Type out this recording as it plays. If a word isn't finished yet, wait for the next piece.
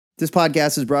This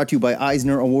podcast is brought to you by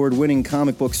Eisner Award-winning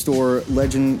comic book store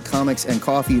Legend Comics and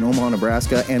Coffee in Omaha,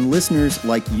 Nebraska, and listeners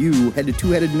like you. Head to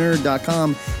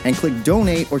twoheadednerd.com and click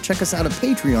donate or check us out at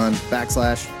Patreon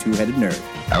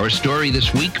 /twoheadednerd. Our story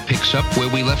this week picks up where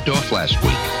we left off last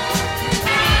week.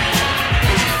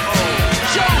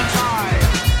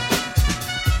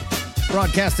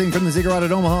 Broadcasting from the Ziggurat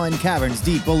at Omaha and caverns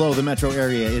deep below the metro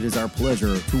area, it is our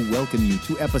pleasure to welcome you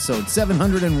to episode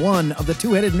 701 of the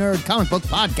Two-Headed Nerd Comic Book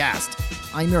Podcast.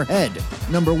 I'm your head,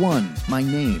 number one. My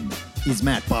name is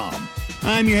Matt Baum.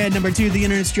 I'm your head, number two, the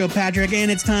internet's Joe Patrick,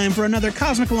 and it's time for another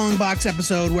Cosmic Longbox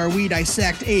episode where we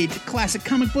dissect 8 classic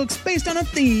comic books based on a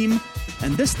theme,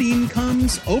 and this theme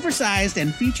comes oversized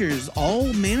and features all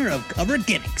manner of cover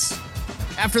gimmicks.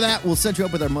 After that, we'll set you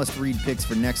up with our must-read picks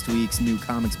for next week's new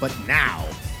comics, but now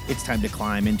it's time to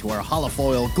climb into our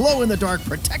holofoil, glow-in-the-dark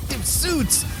protective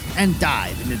suits and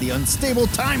dive into the unstable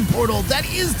time portal that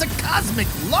is the Cosmic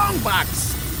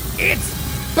Longbox.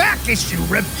 It's back-issue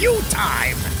review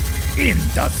time in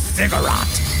the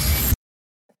Ziggurat.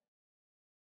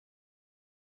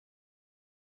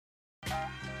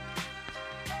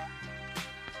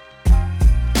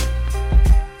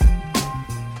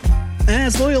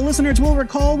 As loyal listeners will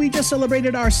recall, we just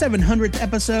celebrated our 700th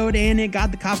episode, and it got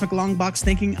the Cosmic Longbox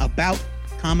thinking about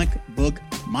comic book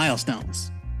milestones.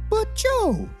 But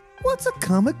Joe, what's a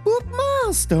comic book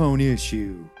milestone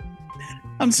issue?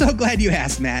 I'm so glad you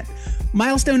asked, Matt.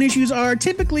 Milestone issues are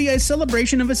typically a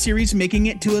celebration of a series making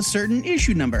it to a certain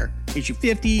issue number. Issue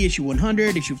 50, issue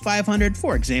 100, issue 500,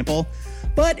 for example.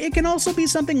 But it can also be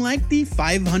something like the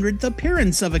 500th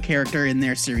appearance of a character in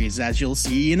their series, as you'll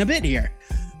see in a bit here.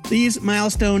 These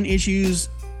milestone issues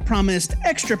promised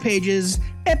extra pages,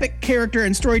 epic character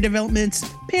and story developments,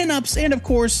 pin-ups, and of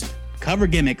course, cover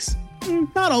gimmicks.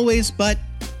 Not always, but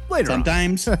later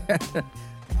sometimes.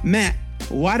 Matt,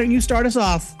 why don't you start us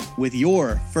off with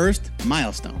your first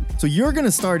milestone? So you're going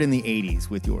to start in the 80s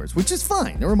with yours, which is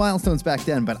fine. There were milestones back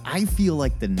then, but I feel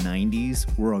like the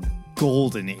 90s were a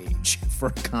golden age for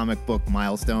comic book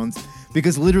milestones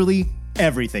because literally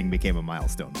everything became a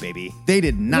milestone, baby. They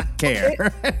did not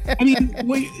care. I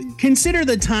mean, consider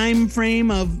the time frame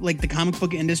of like the comic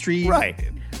book industry. Right.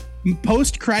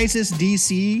 Post-crisis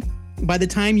DC, by the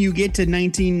time you get to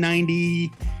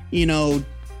 1990,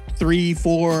 3,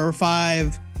 4,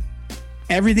 5,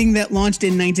 everything that launched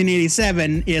in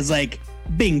 1987 is like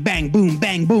bing, bang, boom,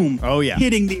 bang, boom. Oh, yeah.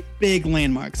 Hitting these big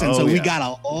landmarks. And we got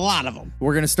a lot of them.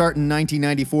 We're going to start in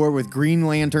 1994 with Green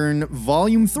Lantern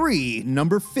Volume 3,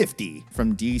 number 50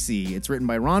 from DC. It's written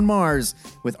by Ron Mars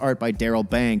with art by Daryl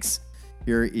Banks.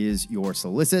 Here is your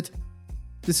solicit.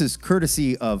 This is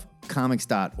courtesy of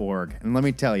comics.org. And let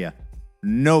me tell you,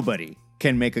 nobody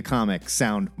can make a comic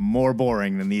sound more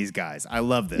boring than these guys. I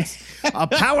love this. A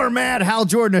power-mad Hal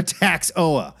Jordan attacks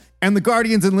Oa, and the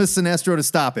Guardians enlist Sinestro to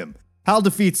stop him. Hal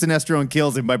defeats Sinestro and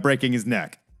kills him by breaking his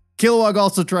neck. Kilowog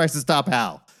also tries to stop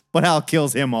Hal, but Hal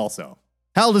kills him also.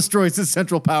 Hal destroys his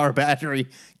central power battery,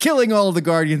 killing all of the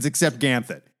Guardians except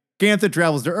Ganthet. Ganthet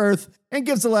travels to Earth and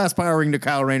gives the last power ring to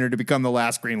Kyle Rayner to become the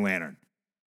last Green Lantern.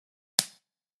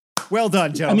 Well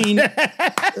done, Joe. I mean,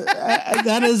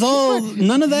 that is all.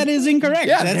 None of that is incorrect.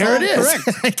 Yeah, that's there all it is.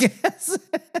 Correct. I guess.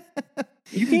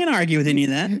 You can't argue with any of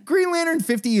that. Green Lantern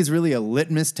 50 is really a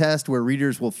litmus test where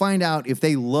readers will find out if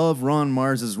they love Ron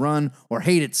Mars's run or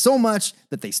hate it so much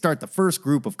that they start the first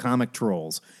group of comic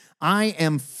trolls. I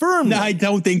am firmly... No, I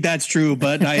don't think that's true,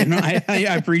 but I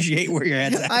appreciate where your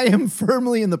head's at. I am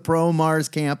firmly in the pro Mars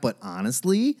camp, but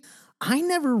honestly, I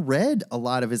never read a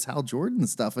lot of his Hal Jordan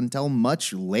stuff until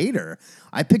much later.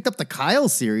 I picked up the Kyle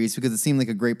series because it seemed like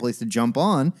a great place to jump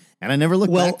on, and I never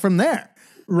looked back from there.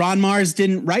 Ron Mars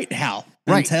didn't write Hal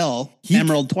until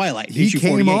Emerald Twilight. He issue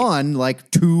came 48. on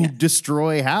to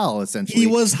destroy Hal, essentially. He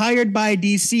was hired by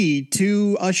DC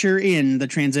to usher in the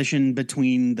transition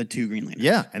between the two Green Lanterns.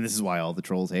 Yeah, and this is why all the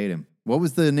trolls hate him. What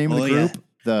was the name of the group? Yeah.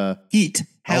 The Heat.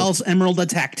 Hal's Emerald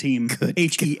Attack Team.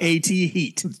 HEAT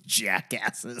Heat.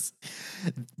 Jackasses.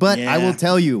 But I will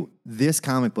tell you, this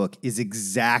comic book is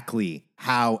exactly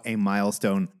how a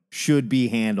milestone should be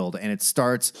handled, and it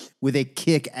starts with a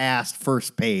kick-ass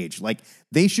first page. Like,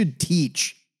 they should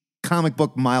teach comic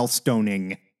book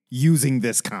milestoning using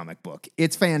this comic book.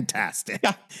 It's fantastic.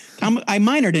 Yeah. I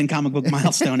minored in comic book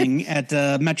milestoning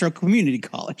at Metro Community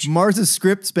College. Mars's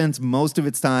script spends most of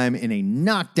its time in a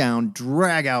knockdown,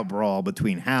 drag-out brawl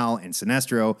between Hal and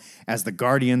Sinestro as the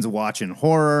Guardians watch in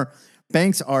horror.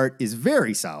 Banks' art is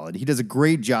very solid. He does a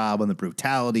great job on the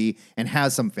brutality and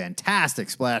has some fantastic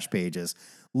splash pages.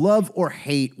 Love or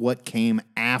hate what came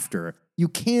after, you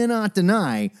cannot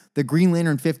deny that Green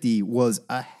Lantern 50 was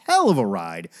a hell of a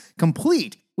ride,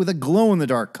 complete with a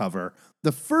glow-in-the-dark cover,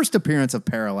 the first appearance of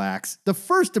Parallax, the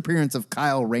first appearance of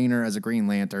Kyle Rayner as a Green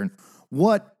Lantern.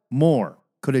 What more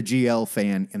could a GL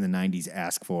fan in the 90s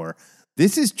ask for?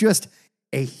 This is just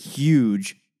a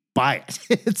huge buy it.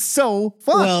 It's so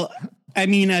fun. Well, I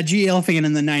mean, a GL fan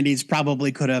in the 90s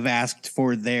probably could have asked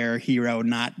for their hero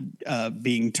not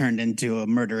being turned into a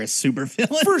murderous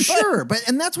supervillain. For sure.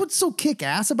 And that's what's so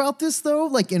kick-ass about this, though,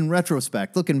 like in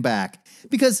retrospect, looking back.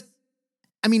 Because,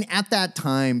 I mean, at that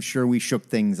time, sure, we shook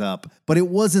things up, but it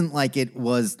wasn't like it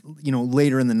was,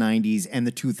 later in the 90s and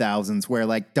the 2000s where,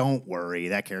 like, don't worry,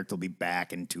 that character will be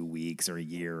back in 2 weeks or a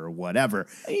year or whatever.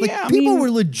 Like, people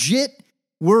were legit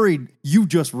worried you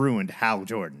just ruined Hal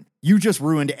Jordan. You just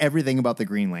ruined everything about the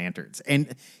Green Lanterns.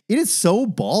 And it is so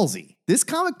ballsy. This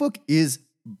comic book is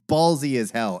ballsy as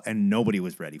hell, and nobody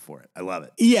was ready for it. I love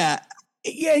it. Yeah.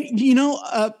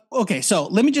 Okay, so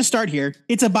let me just start here.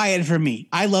 It's a buy it for me.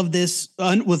 I love this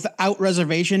without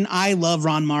reservation. I love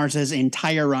Ron Mars's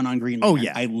entire run on Green Lantern. Oh,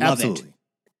 yeah. I love it.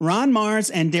 Ron Mars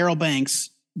and Daryl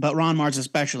Banks, but Ron Mars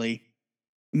especially,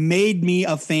 made me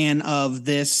a fan of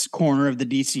this corner of the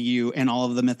DCU and all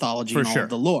of the mythology and all of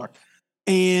the lore.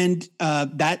 And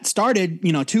that started,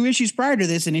 2 issues prior to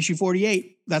this in issue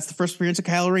 48. That's the first appearance of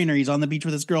Kyle Rayner. He's on the beach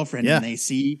with his girlfriend and they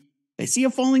see a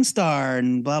falling star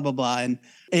and blah, blah, blah. And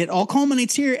it all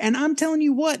culminates here. And I'm telling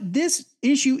you what, this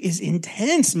issue is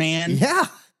intense, man. Yeah.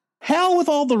 Hal with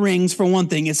all the rings, for one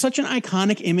thing, is such an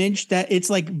iconic image that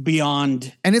it's like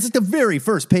beyond. And it's like the very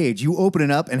first page. You open it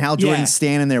up and Hal Jordan's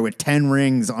standing there with 10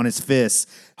 rings on his fists,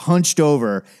 hunched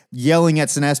over, yelling at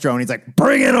Sinestro, and he's like,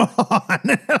 bring it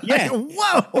on. Yeah.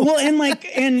 Whoa. Well, and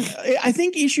I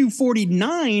think issue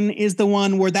 49 is the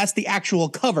one where that's the actual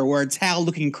cover, where it's Hal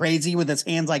looking crazy with his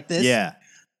hands like this. Yeah.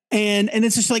 And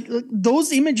it's just like,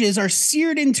 those images are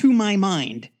seared into my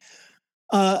mind.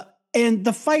 And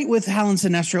the fight with Hal and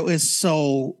Sinestro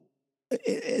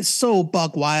is so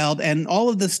buck wild, and all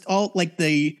of this,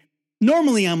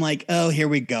 normally I'm like, oh, here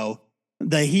we go.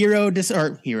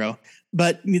 The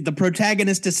but the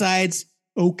protagonist decides,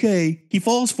 okay, he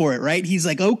falls for it, right? He's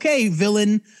like, okay,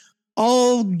 villain,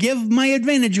 I'll give my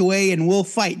advantage away and we'll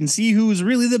fight and see who's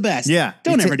really the best. Yeah.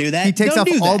 Don't ever do that. He takes off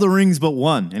all the rings but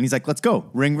one. And he's like, let's go.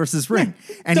 Ring versus ring.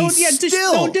 Yeah. And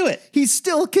don't do it. He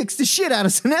still kicks the shit out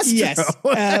of Sinestro. Yes.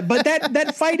 But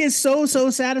that fight is so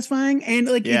satisfying. And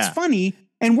it's funny.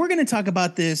 And we're going to talk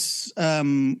about this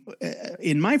in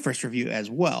my first review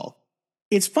as well.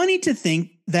 It's funny to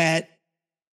think that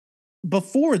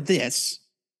before this,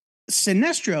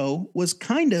 Sinestro was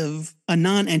kind of a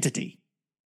non-entity.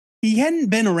 He hadn't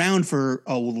been around for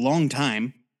a long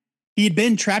time. He had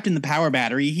been trapped in the power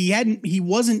battery. He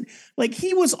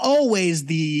was always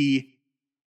the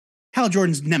Hal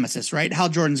Jordan's nemesis, right? Hal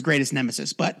Jordan's greatest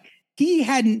nemesis, but he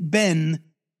hadn't been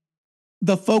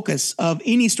the focus of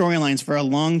any storylines for a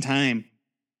long time.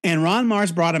 And Ron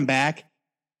Mars brought him back.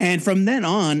 And from then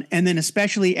on, and then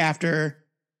especially after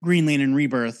Green Lantern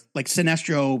Rebirth,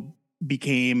 Sinestro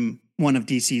became one of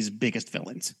DC's biggest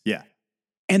villains. Yeah.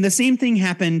 And the same thing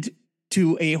happened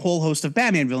to a whole host of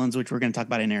Batman villains, which we're going to talk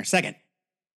about in a second.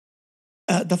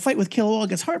 The fight with Kilowog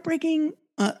gets heartbreaking.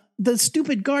 The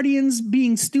stupid Guardians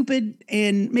being stupid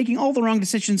and making all the wrong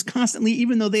decisions constantly,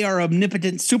 even though they are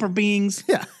omnipotent super beings.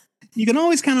 Yeah. You can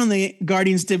always count on the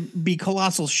Guardians to be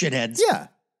colossal shitheads. Yeah.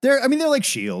 They're like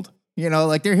S.H.I.E.L.D.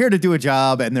 They're here to do a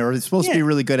job and they're supposed to be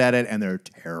really good at it and they're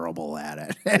terrible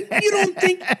at it.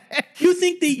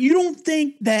 You don't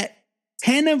think that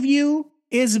 10 of you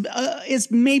is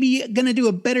maybe going to do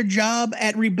a better job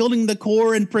at rebuilding the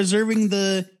core and preserving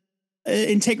the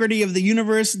integrity of the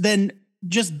universe than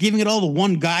just giving it all to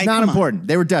one guy? Not important.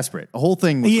 They were desperate. A whole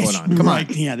thing was going on. Come on.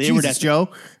 Yeah, they were desperate. Joe.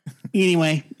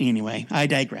 Anyway, I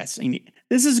digress.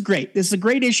 This is great. This is a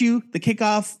great issue. The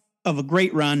kickoff of a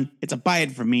great run. It's a buy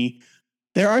it for me.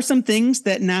 There are some things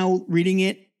that now reading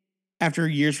it after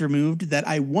years removed that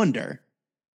I wonder,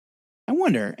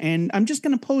 and I'm just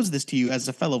going to pose this to you as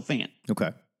a fellow fan.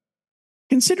 Okay.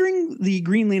 Considering the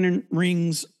Green Lantern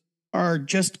rings are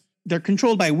they're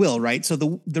controlled by will, right? So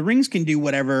the rings can do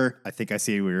whatever. I think I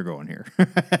see where you're going here.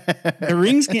 The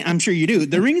rings can, I'm sure you do.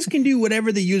 The rings can do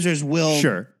whatever the user's will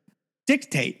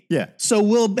dictate. Yeah. So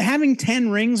will having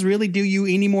 10 rings really do you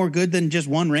any more good than just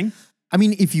one ring? I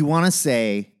mean, if you want to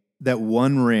say that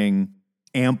one ring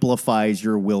amplifies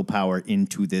your willpower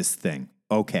into this thing,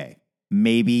 okay,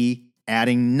 maybe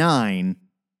adding 9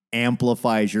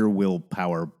 amplifies your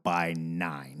willpower by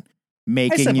 9,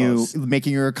 making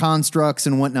your constructs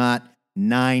and whatnot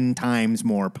 9 times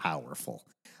more powerful.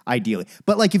 ideally.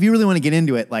 But like, if you really want to get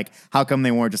into it, like, how come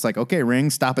they weren't just like, okay, Ring,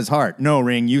 stop his heart. No,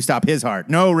 Ring, you stop his heart.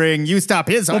 No, Ring, you stop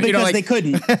his heart. Well, because they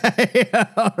couldn't.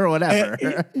 or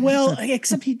whatever. Well,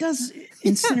 except he does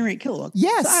incinerate Kilowog.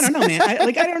 Yes. So I don't know, man.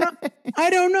 I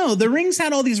don't know. The rings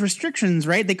had all these restrictions,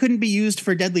 right? They couldn't be used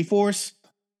for deadly force,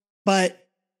 but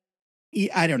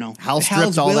I don't know. Hal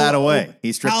stripped all that away.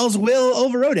 Hal's will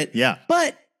overrode it. Yeah.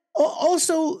 But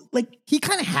also, like, he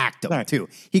kind of hacked them too.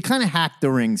 He kind of hacked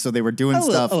the ring, so they were doing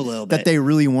stuff that they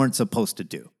really weren't supposed to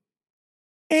do.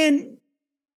 And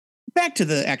back to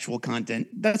the actual content.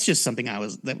 That's just something that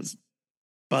was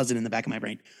buzzing in the back of my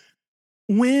brain.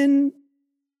 When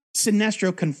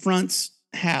Sinestro confronts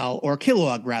Hal, or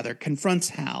Kilowog rather, confronts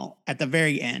Hal at the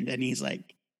very end, and he's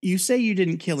like, "You say you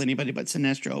didn't kill anybody but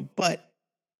Sinestro, but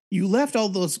you left all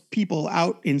those people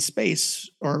out in space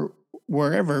or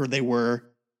wherever they were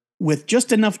with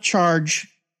just enough charge,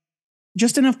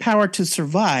 just enough power to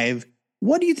survive.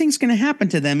 What do you think's going to happen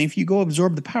to them if you go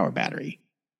absorb the power battery?"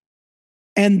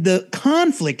 And the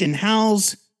conflict in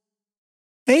Hal's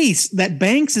face that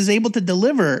Banks is able to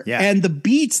deliver, and the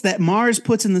beats that Mars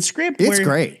puts in the script. It's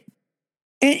great.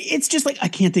 And it's just like, I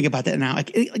can't think about that now.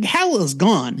 Like Hal is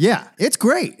gone. Yeah, it's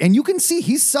great. And you can see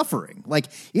he's suffering. Like,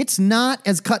 it's not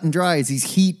as cut and dry as these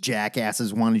heat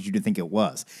jackasses wanted you to think it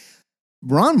was.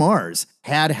 Ron Mars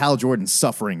had Hal Jordan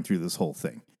suffering through this whole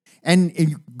thing.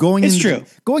 And going into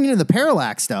the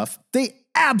Parallax stuff, they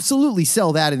absolutely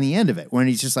sell that in the end of it, when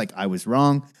he's just like, I was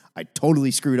wrong. I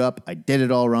totally screwed up. I did it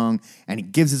all wrong. And he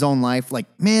gives his own life. Like,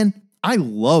 man, I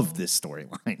love this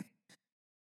storyline.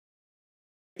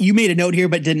 You made a note here,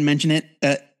 but didn't mention it.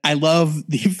 I love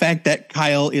the fact that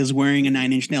Kyle is wearing a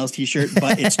Nine Inch Nails t-shirt,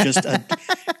 but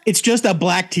it's just a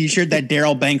black t-shirt that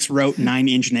Daryl Banks wrote 9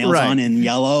 Inch Nails on in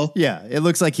yellow. Yeah, it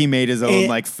looks like he made his own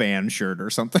like fan shirt or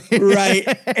something. Right,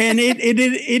 and it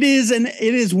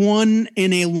is one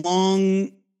in a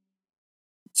long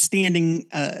standing.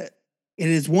 It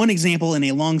is one example in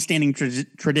a long standing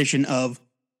tradition of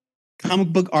comic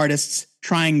book artists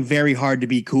trying very hard to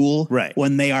be cool, right,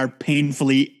 when they are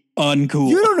painfully uncool.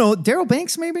 You don't know. Daryl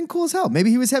Banks may have been cool as hell. Maybe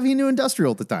he was heavy into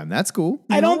industrial at the time. That's cool.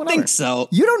 I don't think so.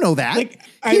 You don't know that. Like,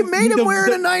 he made him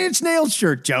wearing a 9 Inch Nails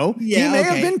shirt, Joe. Yeah, he may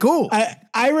have been cool.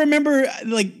 I remember,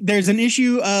 like, there's an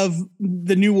issue of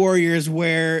the New Warriors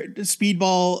where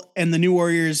Speedball and the New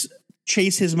Warriors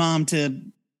chase his mom to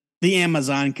the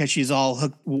Amazon because she's all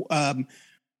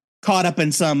caught up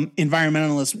in some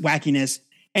environmentalist wackiness.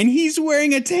 And he's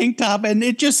wearing a tank top, and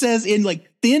it just says in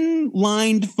like thin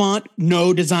lined font,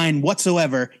 no design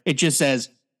whatsoever. It just says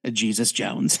Jesus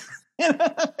Jones.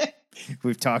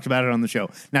 We've talked about it on the show.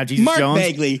 Now, Jesus Jones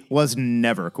Bagley was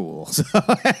never cool. So.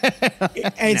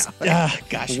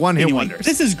 Gosh. One hit wonders.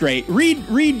 This is great.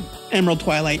 Read Emerald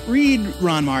Twilight. Read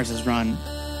Ron Mars's run.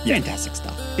 Yeah. Fantastic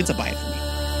stuff. It's a buy it for me.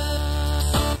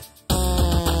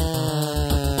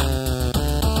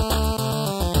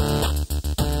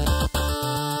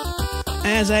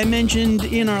 As I mentioned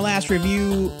in our last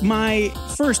review, my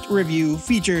first review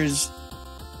features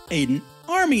an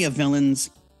army of villains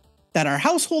that are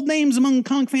household names among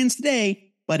comic fans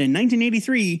today, but in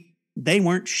 1983, they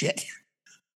weren't shit.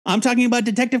 I'm talking about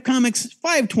Detective Comics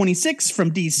 526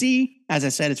 from DC. As I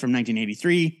said, it's from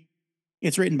 1983.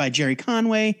 It's written by Jerry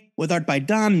Conway, with art by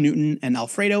Don Newton and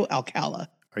Alfredo Alcala.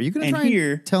 Are you going to try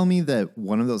and tell me that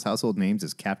one of those household names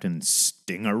is Captain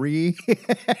Stingery?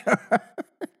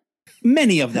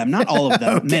 Many of them, not all of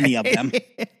them, okay. Many of them.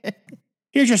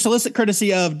 Here's your solicit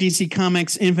courtesy of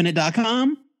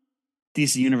DCComicsInfinite.com,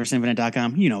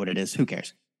 DCUniverseInfinite.com. You know what it is. Who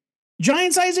cares?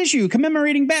 Giant size issue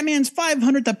commemorating Batman's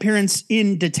 500th appearance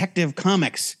in Detective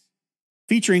Comics,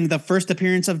 featuring the first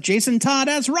appearance of Jason Todd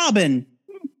as Robin.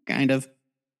 Kind of.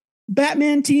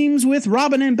 Batman teams with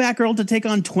Robin and Batgirl to take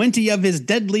on 20 of his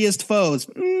deadliest foes.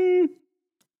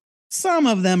 Some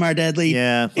of them are deadly.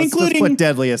 Yeah, let's put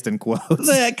deadliest in quotes.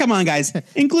 Come on, guys.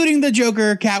 Including the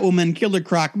Joker, Catwoman, Killer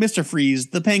Croc, Mr. Freeze,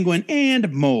 the Penguin,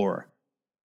 and more.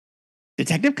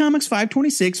 Detective Comics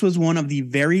 526 was one of the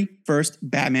very first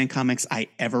Batman comics I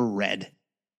ever read.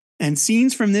 And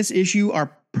scenes from this issue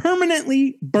are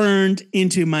permanently burned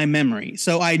into my memory.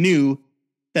 So I knew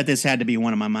that this had to be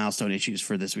one of my milestone issues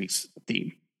for this week's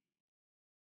theme.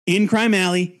 In Crime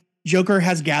Alley, Joker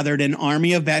has gathered an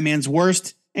army of Batman's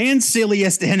worst and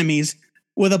silliest enemies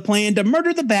with a plan to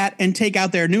murder the Bat and take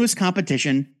out their newest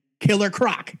competition, Killer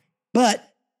Croc. But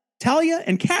Talia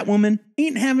and Catwoman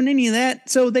ain't having any of that,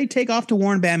 so they take off to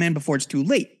warn Batman before it's too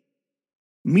late.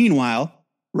 Meanwhile,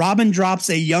 Robin drops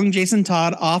a young Jason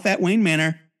Todd off at Wayne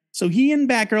Manor so he and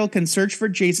Batgirl can search for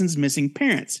Jason's missing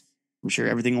parents. I'm sure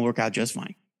everything will work out just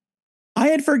fine. I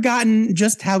had forgotten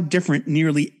just how different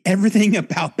nearly everything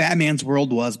about Batman's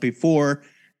world was before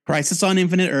Crisis on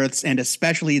Infinite Earths, and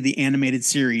especially the animated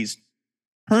series,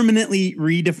 permanently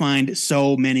redefined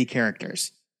so many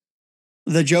characters.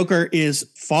 The Joker is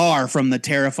far from the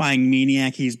terrifying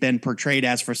maniac he's been portrayed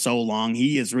as for so long.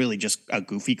 He is really just a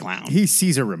goofy clown. He's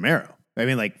Cesar Romero. I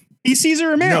mean, like, he's Cesar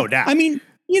Romero. No doubt. I mean,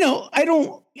 I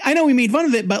know we made fun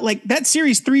of it, but like that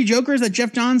series 3 Jokers that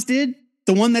Jeff Johns did,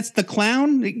 the one that's the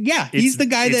clown. Yeah. He's the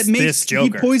guy that he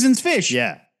poisons fish.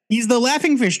 Yeah. He's the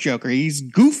laughing fish Joker. He's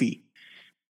goofy.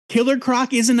 Killer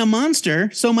Croc isn't a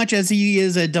monster so much as he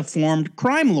is a deformed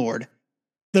crime lord.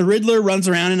 The Riddler runs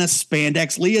around in a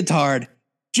spandex leotard.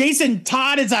 Jason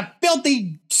Todd is a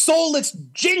filthy, soulless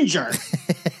ginger.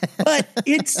 But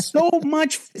it's so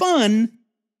much fun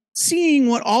seeing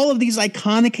what all of these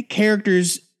iconic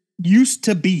characters used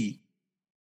to be.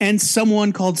 And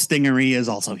someone called Stingery is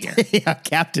also here. Yeah,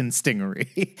 Captain Stingery.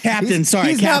 He's Captain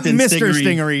not Mr.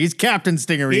 Stingery. He's Captain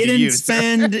Stingery. He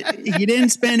didn't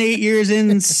spend 8 years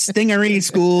in Stingery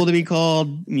school to be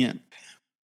called. Yeah.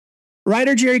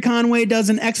 Writer Jerry Conway does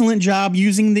an excellent job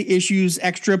using the issue's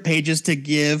extra pages to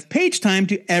give page time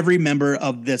to every member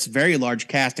of this very large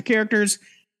cast of characters,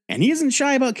 and he isn't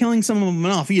shy about killing some of them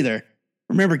off either.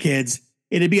 Remember, kids,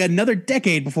 it'd be another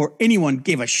decade before anyone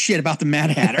gave a shit about the Mad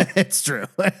Hatter. It's true.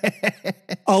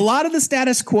 A lot of the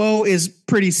status quo is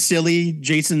pretty silly.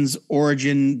 Jason's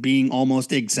origin being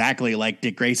almost exactly like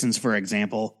Dick Grayson's, for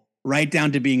example, right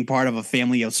down to being part of a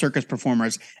family of circus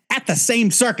performers at the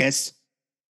same circus.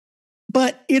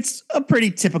 But it's a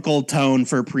pretty typical tone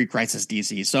for pre-crisis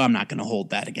DC, so I'm not going to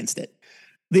hold that against it.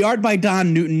 The art by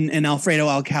Don Newton and Alfredo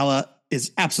Alcala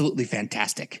is absolutely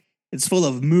fantastic. It's full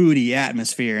of moody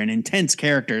atmosphere and intense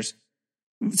characters.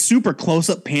 Super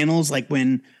close-up panels, like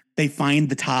when they find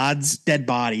the Todd's dead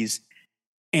bodies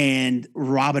and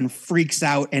Robin freaks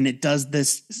out and it does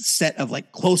this set of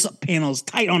like close-up panels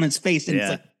tight on his face, and it's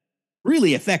like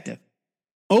really effective.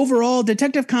 Overall,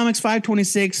 Detective Comics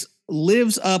 526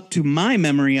 lives up to my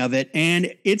memory of it,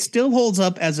 and it still holds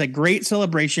up as a great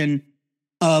celebration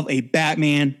of a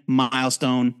Batman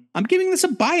milestone. I'm giving this a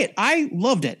buy it. I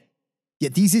loved it. Yeah,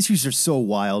 these issues are so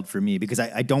wild for me because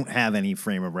I don't have any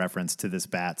frame of reference to this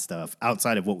Bat stuff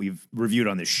outside of what we've reviewed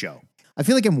on this show. I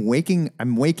feel like I'm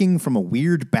waking from a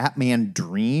weird Batman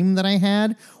dream that I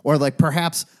had, or like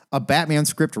perhaps a Batman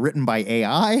script written by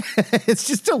AI. It's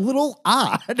just a little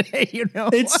odd,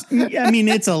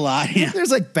 It's a lot. Yeah.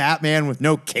 There's like Batman with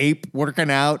no cape working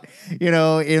out,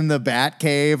 in the Bat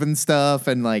Cave and stuff,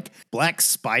 and like Black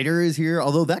Spider is here,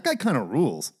 although that guy kind of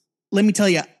rules. Let me tell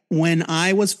you, when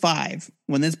I was 5,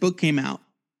 when this book came out,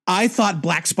 I thought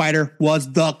Black Spider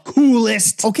was the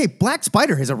coolest. Okay, Black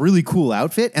Spider has a really cool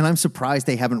outfit, and I'm surprised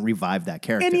they haven't revived that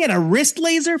character. And he had a wrist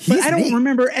laser, but I don't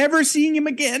remember ever seeing him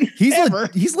again.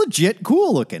 He's legit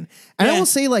cool looking. And I will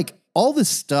say, like, all the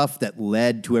stuff that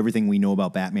led to everything we know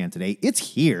about Batman today, it's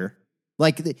here.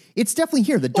 Like, it's definitely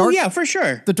here. For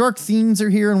sure. The dark themes are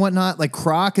here and whatnot. Like,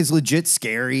 Croc is legit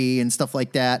scary and stuff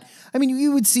like that. I mean,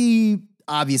 you would see...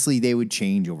 Obviously, they would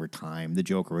change over time. The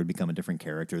Joker would become a different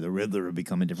character. The Riddler would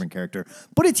become a different character.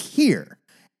 But it's here.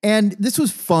 And this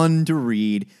was fun to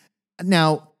read.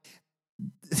 Now,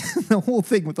 the whole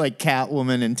thing with like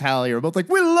Catwoman and Talia are both like,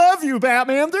 we love you,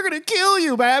 Batman. They're going to kill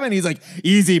you, Batman. He's like,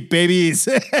 easy, babies.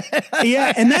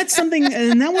 Yeah, and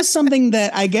that was something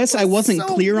that I guess I wasn't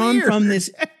clear on from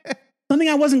this. Something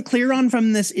I wasn't clear on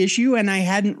from this issue, and I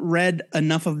hadn't read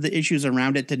enough of the issues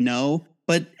around it to know.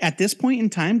 But at this point in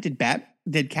time, did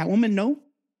Catwoman know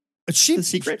the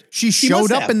secret? She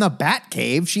showed up in the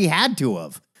Batcave. She had to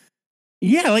have.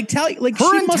 Yeah, like Talia, like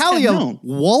her she and must Talia have known.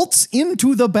 Waltz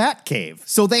into the Batcave,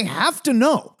 so they have to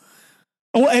know.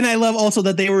 Oh, and I love also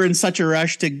that they were in such a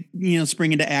rush to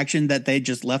spring into action that they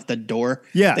just left the door.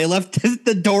 Yeah, they left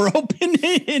the door open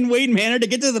in Wayne Manor to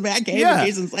get to the Batcave. Yeah. And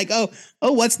Jason's like, oh,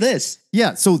 what's this?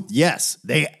 Yeah, so yes,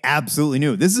 they absolutely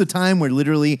knew. This is a time where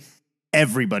literally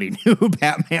everybody knew who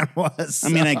Batman was. I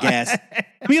mean, I guess.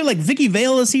 We have like Vicky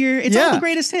Vale is here. It's all the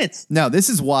greatest hits. No, this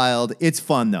is wild. It's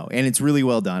fun though, and it's really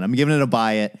well done. I'm giving it a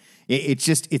buy it. It's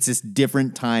this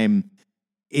different time.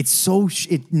 It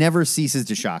never ceases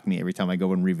to shock me every time I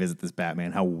go and revisit this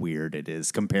Batman, how weird it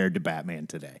is compared to Batman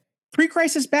today.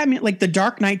 Pre-crisis Batman, like the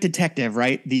Dark Knight Detective,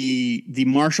 right? The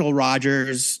Marshall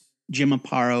Rogers, Jim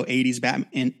Aparo 80s Batman.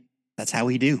 And that's how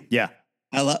we do. Yeah.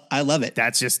 I love it.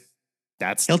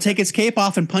 He'll take his cape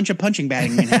off and punch a punching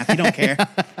bag in half. He don't care.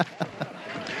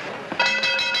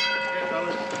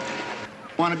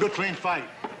 Want a good clean fight.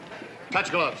 Touch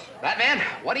gloves. Batman,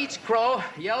 what eats crow,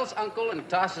 yells uncle, and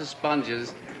tosses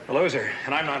sponges? A loser,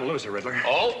 and I'm not a loser, Riddler.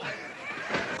 Oh?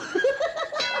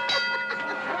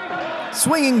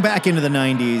 Swinging back into the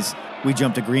 90s, we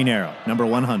jump to Green Arrow, number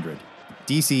 100.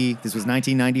 DC, this was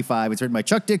 1995. It's written by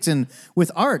Chuck Dixon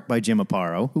with art by Jim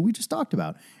Aparo, who we just talked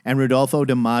about, and Rodolfo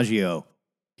DiMaggio.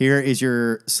 Here is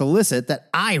your solicit that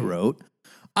I wrote.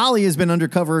 Ollie has been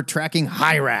undercover tracking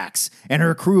Hyrax and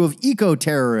her crew of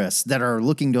eco-terrorists that are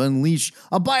looking to unleash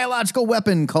a biological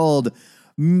weapon called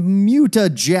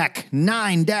Mutagec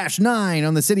 9-9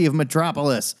 on the city of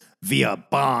Metropolis via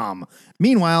bomb.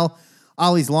 Meanwhile,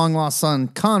 Ollie's long-lost son,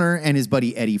 Connor, and his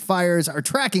buddy Eddie Fires are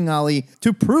tracking Ollie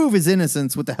to prove his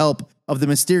innocence with the help of the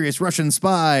mysterious Russian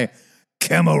spy,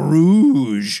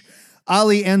 Camarrouge.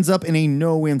 Ollie ends up in a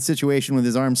no-win situation with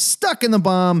his arm stuck in the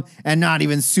bomb, and not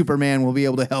even Superman will be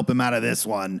able to help him out of this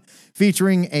one.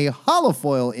 Featuring a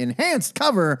holofoil enhanced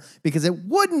cover because it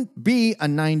wouldn't be a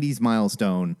 90s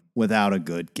milestone without a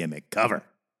good gimmick cover.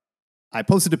 I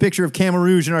posted a picture of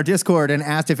Camarrouge in our Discord and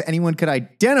asked if anyone could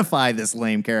identify this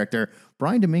lame character.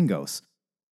 Brian Domingos.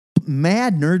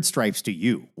 Mad nerd stripes to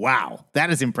you. Wow, that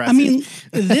is impressive. I mean,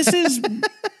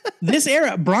 this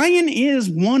era. Brian is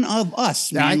one of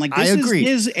us, man. I agree.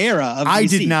 Is his era of I DC.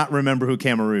 did not remember who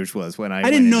Camarrouge was when I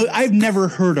didn't know. into this. I've never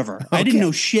heard of her. Okay. I didn't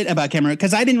know shit about Camarrouge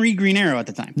because I didn't read Green Arrow at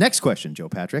the time. Next question, Joe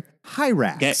Patrick.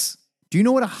 Hyrax. Okay. Do you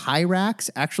know what a Hyrax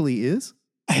actually is?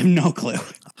 I have no clue.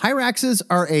 Hyraxes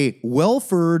are a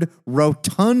well-furred,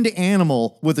 rotund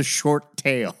animal with a short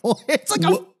tail. It's like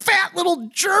a fat little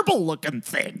gerbil-looking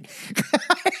thing.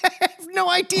 I have no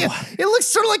idea. It looks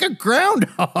sort of like a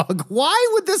groundhog. Why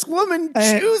would this woman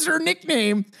choose her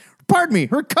nickname,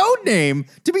 her code name,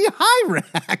 to be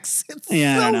Hyrax? It's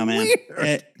I know, man.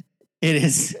 weird. It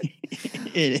is.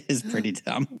 It is pretty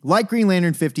dumb. Like Green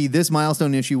Lantern 50, this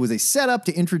milestone issue was a setup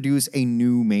to introduce a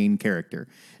new main character.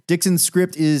 Dixon's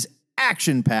script is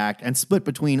action-packed and split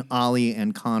between Ollie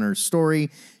and Connor's story.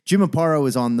 Jim Aparo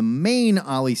is on the main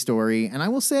Ollie story, and I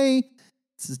will say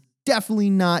this is definitely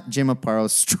not Jim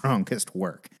Aparo's strongest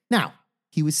work. Now,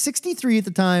 he was 63 at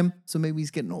the time, so maybe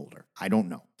he's getting older. I don't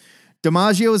know.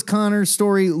 DiMaggio's Connor's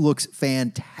story looks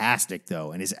fantastic,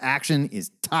 though, and his action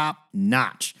is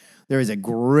top-notch. There is a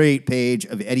great page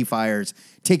of Eddie Fires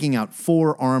taking out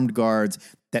 4 armed guards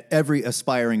that every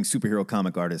aspiring superhero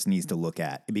comic artist needs to look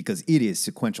at because it is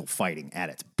sequential fighting at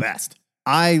its best.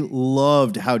 I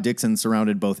loved how Dixon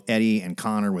surrounded both Eddie and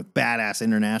Connor with badass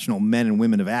international men and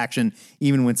women of action,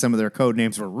 even when some of their code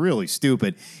names were really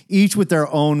stupid, each with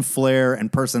their own flair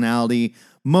and personality.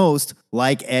 Most,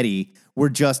 like Eddie, were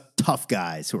just tough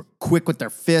guys who are quick with their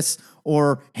fists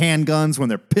or handguns when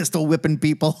they're pistol whipping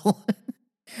people.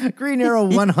 Green Arrow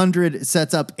 100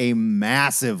 sets up a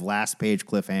massive last page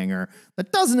cliffhanger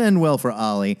that doesn't end well for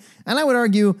Ollie, and I would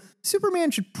argue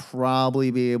Superman should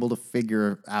probably be able to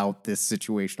figure out this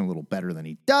situation a little better than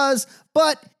he does,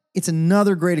 but it's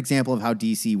another great example of how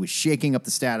DC was shaking up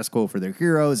the status quo for their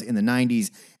heroes in the 90s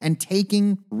and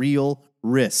taking real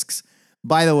risks.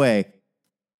 By the way,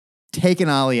 taking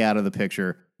Ollie out of the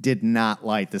picture did not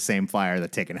light the same fire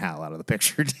that taking Hal out of the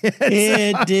picture did.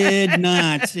 It did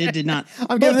not. It did not.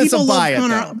 I'm giving this a buy it,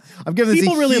 though. I'm giving this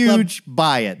a huge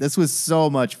buy it. This was so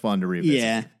much fun to revisit.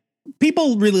 Yeah.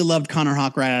 People really loved Connor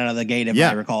Hawk right out of the gate, if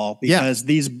I recall, because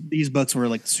these books were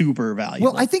like super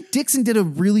valuable. Well, I think Dixon did a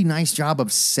really nice job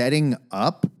of setting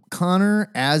up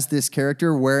Connor as this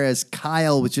character, whereas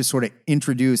Kyle was just sort of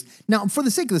introduced. Now, for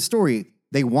the sake of the story,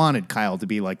 they wanted Kyle to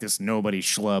be like this nobody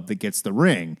schlub that gets the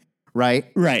ring.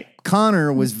 Right? Right.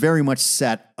 Connor was very much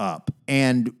set up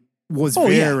and was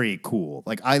very cool.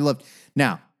 Like, I loved.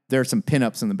 Now, there are some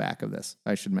pinups in the back of this,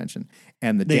 I should mention.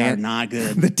 And they are not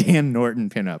good. The Dan Norton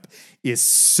pinup is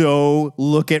so,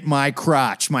 look at my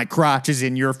crotch. My crotch is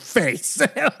in your face.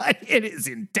 It is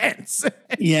intense.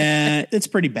 Yeah, it's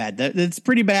pretty bad. It's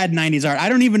pretty bad 90s art. I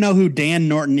don't even know who Dan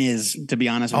Norton is, to be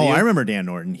honest with you. Oh, I remember Dan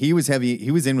Norton. He was heavy.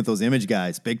 He was in with those Image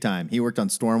guys big time. He worked on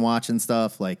Stormwatch and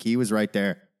stuff. Like, he was right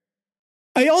there.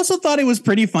 I also thought it was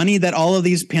pretty funny that all of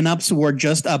these pinups were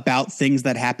just about things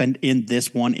that happened in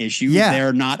this one issue. Yeah.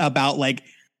 They're not about like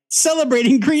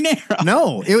celebrating Green Arrow.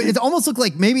 No, it almost looked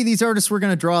like maybe these artists were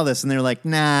going to draw this and they're like,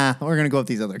 nah, we're going to go with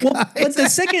these other guys. Well, but the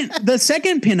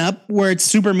second pinup where it's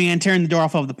Superman tearing the door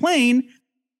off of the plane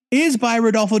is by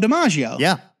Rodolfo DiMaggio.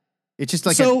 Yeah. It's just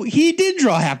like, he did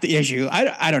draw half the issue.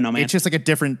 I don't know, man. It's just like a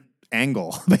different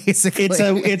angle, basically.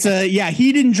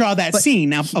 He didn't draw that scene.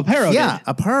 Now Aparo did.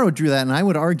 Aparo drew that, and I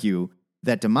would argue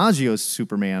that DiMaggio's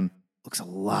Superman looks a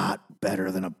lot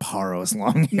better than Aparo's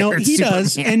long-haired No, he Superman.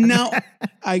 does. And now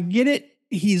I get it.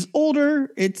 He's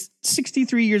older. It's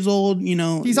 63 years old, you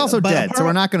know. He's also dead, Aparo, so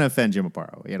we're not going to offend Jim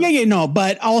Aparo. You know? No,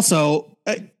 but also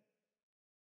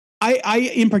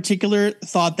I in particular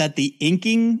thought that the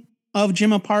inking of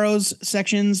Jim Aparo's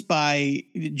sections by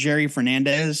Jerry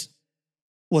Fernandez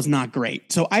was not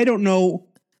great. So I don't know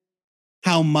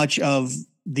how much of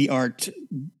the art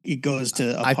it goes to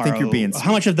Aparo. I think you're being sweet.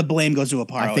 How much of the blame goes to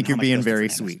Aparo? I think you're being very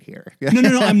sweet here.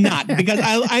 No, I'm not, because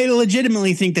I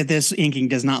legitimately think that this inking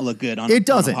does not look good on. It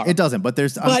doesn't. On it doesn't. But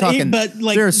there's. But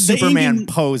there are Superman inking,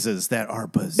 poses that are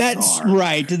bizarre. That's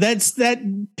right. That's that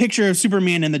picture of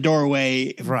Superman in the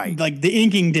doorway. Right. Like the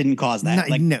inking didn't cause that.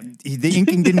 No, the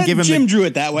inking didn't give him. Jim drew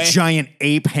it that way. Giant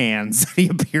ape hands he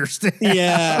appears to have.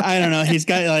 Yeah, I don't know. He's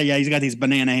got he's got these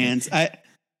banana hands. I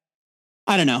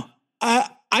don't know.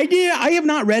 I have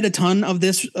not read a ton of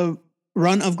this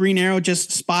run of Green Arrow,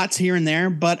 just spots here and there,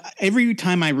 but every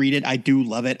time I read it, I do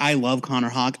love it. I love Connor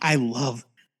Hawke. I love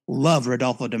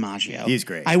Rodolfo DiMaggio. He's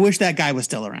great. I wish that guy was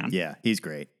still around. Yeah, he's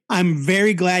great. I'm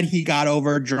very glad he got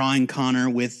over drawing Connor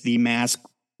with the mask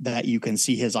that you can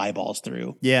see his eyeballs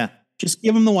through. Yeah. Just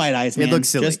give him the white eyes, man. It looks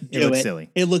silly. Just do it. Silly.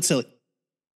 It looks silly.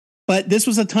 But this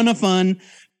was a ton of fun.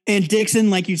 And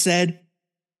Dixon, like you said,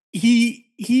 he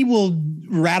will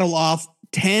rattle off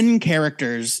 10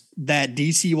 characters that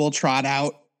DC will trot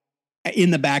out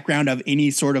in the background of any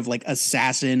sort of like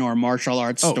assassin or martial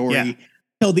arts story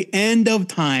till the end of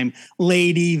time.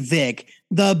 Lady Vic,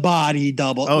 the Body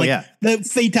Double, the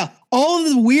Fatal, all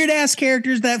of the weird ass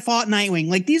characters that fought Nightwing.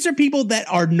 Like, these are people that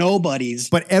are nobodies.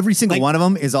 But every single one of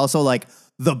them is also like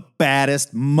the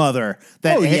baddest mother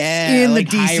that in the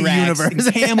DC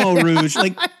universe. Camo Rouge,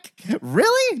 like.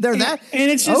 Really? They're that?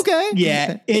 And it's just, okay.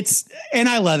 Yeah, and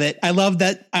I love it. I love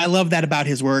that about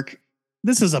his work.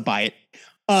 This is a bite.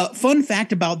 Fun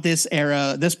fact about this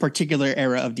particular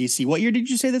era of DC. What year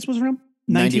did you say this was from?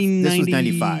 1990. This was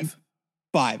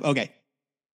 95. Okay.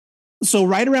 So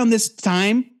right around this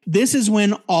time, this is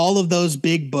when all of those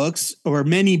big books, or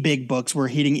many big books, were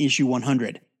hitting issue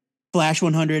 100. Flash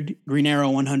 100, Green Arrow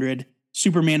 100,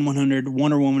 Superman 100,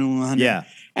 Wonder Woman 100. Yeah.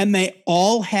 And they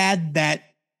all had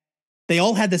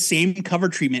the same cover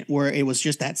treatment where it was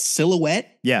just that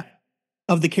silhouette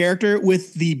of the character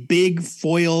with the big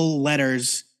foil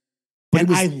letters. But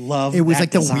I love it was that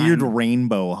like design. The weird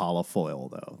rainbow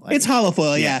holofoil though. Like, it's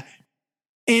holofoil, yeah.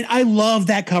 And I love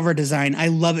that cover design. I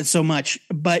love it so much.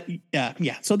 But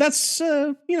so that's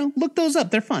look those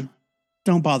up. They're fun.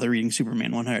 Don't bother reading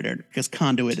Superman 100 because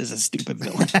Conduit is a stupid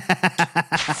villain.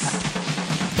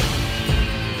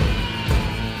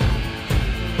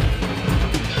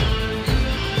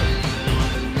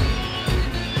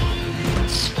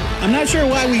 I'm not sure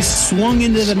why we swung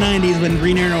into the 90s when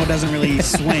Green Arrow doesn't really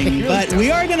swing, but we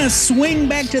are going to swing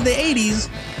back to the 80s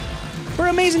for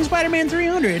Amazing Spider-Man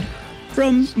 300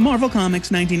 from Marvel Comics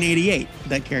 1988.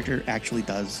 That character actually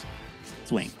does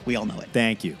swing. We all know it.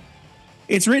 Thank you.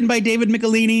 It's written by David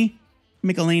Michelini,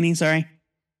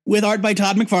 with art by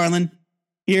Todd McFarlane.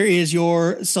 Here is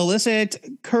your solicit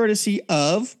courtesy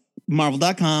of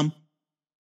Marvel.com.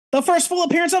 The first full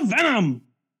appearance of Venom.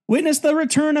 Witness the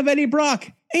return of Eddie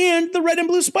Brock and the Red and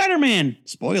Blue Spider-Man.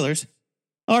 Spoilers.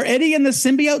 Are Eddie and the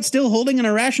symbiote still holding an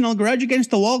irrational grudge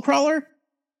against the wall crawler?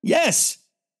 Yes.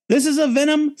 This is a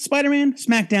Venom Spider-Man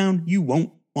Smackdown you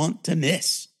won't want to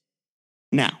miss.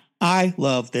 Now, I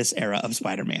love this era of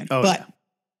Spider-Man, but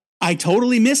I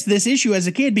totally missed this issue as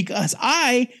a kid because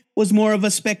I was more of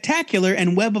a Spectacular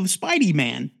and Web of Spidey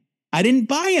man. I didn't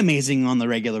buy Amazing on the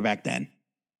regular back then.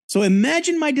 So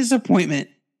imagine my disappointment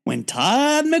when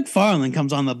Todd McFarlane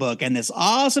comes on the book and this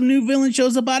awesome new villain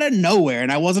shows up out of nowhere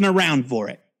and I wasn't around for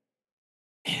it.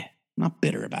 I'm not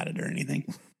bitter about it or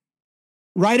anything.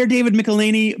 Writer David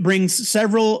Michelini brings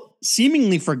several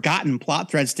seemingly forgotten plot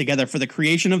threads together for the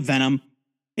creation of Venom,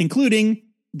 including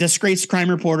disgraced crime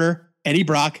reporter Eddie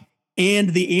Brock and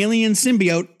the alien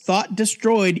symbiote thought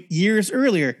destroyed years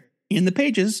earlier in the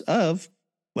pages of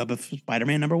Web of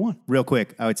Spider-Man #1. Real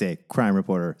quick, I would say crime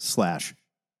reporter /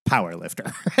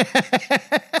 powerlifter.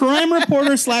 Crime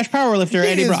reporter / powerlifter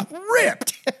Eddie Brock.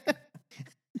 Ripped.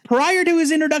 Prior to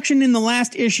his introduction in the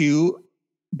last issue,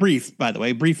 brief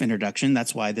introduction,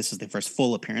 that's why this is the first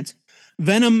full appearance,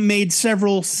 Venom made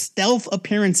several stealth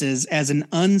appearances as an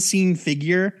unseen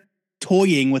figure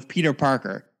toying with Peter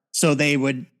Parker. So it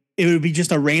would be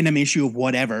just a random issue of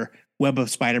whatever, Web of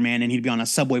Spider-Man, and he'd be on a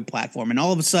subway platform. And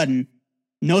all of a sudden,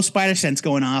 no spider sense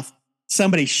going off,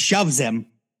 somebody shoves him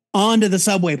onto the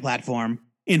subway platform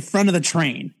in front of the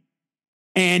train.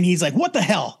 And he's like, what the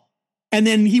hell? And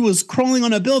then he was crawling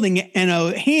on a building and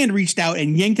a hand reached out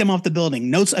and yanked him off the building.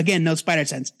 No spider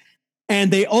sense.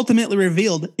 And they ultimately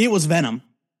revealed it was Venom.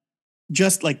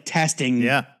 Just like testing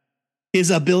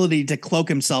his ability to cloak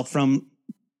himself from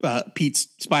Pete's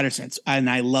spider sense. And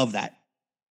I love that.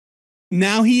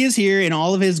 Now he is here in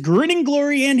all of his grinning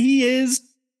glory and he is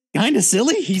kind of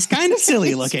silly. He's kind of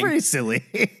silly looking. It's pretty silly.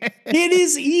 It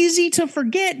is easy to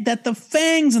forget that the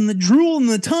fangs and the drool and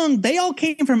the tongue, they all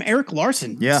came from Eric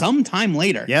Larson sometime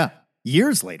later. Yeah,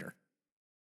 years later.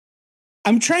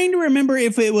 I'm trying to remember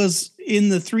if it was in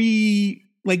the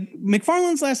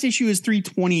McFarlane's last issue is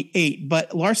 328,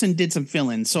 but Larson did some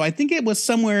fill-ins. So I think it was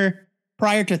somewhere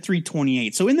prior to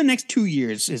 328. So in the next 2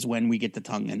 years is when we get the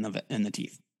tongue and the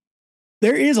teeth.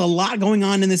 There is a lot going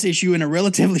on in this issue in a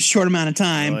relatively short amount of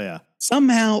time. Oh, yeah.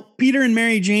 Somehow, Peter and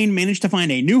Mary Jane managed to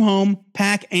find a new home,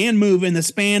 pack, and move in the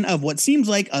span of what seems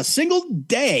like a single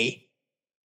day.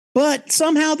 But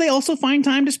somehow they also find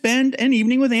time to spend an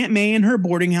evening with Aunt May and her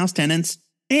boarding house tenants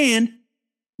and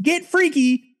get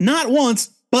freaky not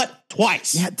once, but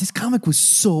twice. Yeah, this comic was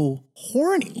so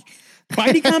horny.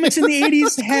 Spidey comics in the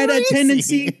 80s had a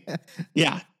tendency.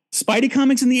 Yeah. Spidey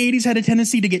comics in the 80s had a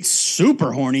tendency to get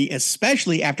super horny,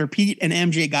 especially after Pete and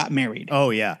MJ got married. Oh,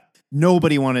 yeah.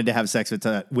 Nobody wanted to have sex with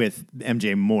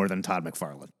MJ more than Todd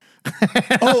McFarlane.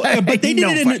 But they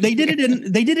did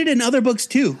it in other books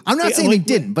too. I'm not saying they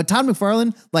didn't, but Todd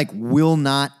McFarlane will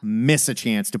not miss a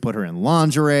chance to put her in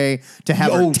lingerie, to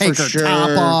have her take her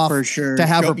top off, for sure, to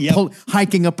have her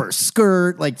hiking up her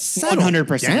skirt,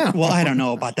 100%. Well, I don't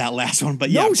know about that last one, but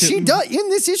no, she does in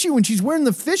this issue when she's wearing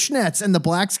the fishnets and the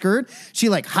black skirt. She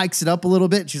hikes it up a little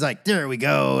bit. She's like, there we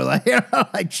go,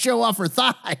 show off her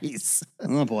thighs.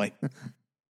 Oh boy.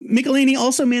 Michelinie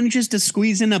also manages to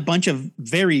squeeze in a bunch of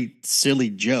very silly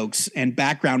jokes and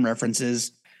background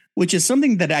references, which is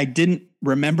something that I didn't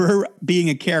remember being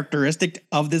a characteristic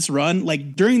of this run.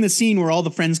 During the scene where all the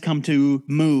friends come to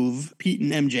move, Pete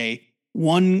and MJ,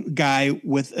 one guy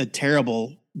with a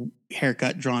terrible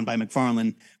haircut drawn by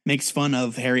McFarlane makes fun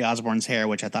of Harry Osborn's hair,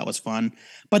 which I thought was fun.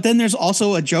 But then there's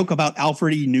also a joke about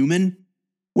Alfred E. Newman,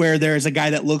 where there's a guy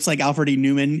that looks like Alfred E.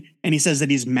 Newman, and he says that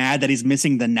he's mad that he's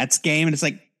missing the Nets game. And it's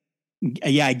like,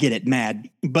 yeah, I get it, mad.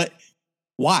 But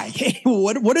why?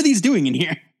 What are these doing in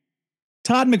here?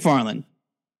 Todd McFarlane,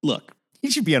 look. He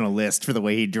should be on a list for the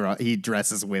way he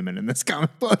dresses women in this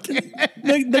comic book.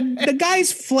 the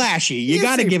guy's flashy. You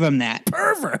got to give him that.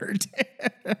 Pervert.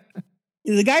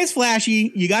 The guy's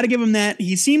flashy. You got to give him that.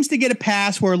 He seems to get a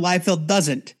pass where Liefeld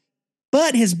doesn't.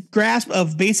 But his grasp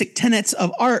of basic tenets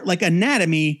of art like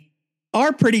anatomy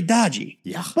are pretty dodgy.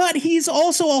 Yeah. But he's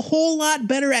also a whole lot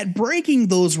better at breaking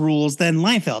those rules than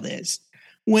Liefeld is.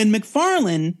 When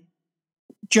McFarlane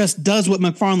just does what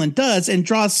McFarlane does and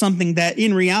draws something that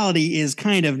in reality is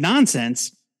kind of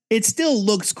nonsense, it still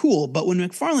looks cool. But when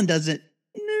McFarlane does it,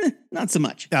 not so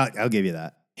much. I'll give you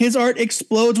that. His art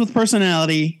explodes with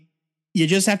personality. You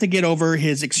just have to get over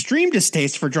his extreme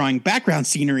distaste for drawing background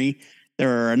scenery.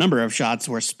 There are a number of shots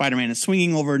where Spider-Man is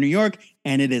swinging over New York,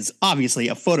 and it is obviously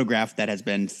a photograph that has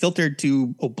been filtered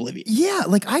to oblivion. Yeah,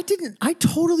 I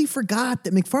totally forgot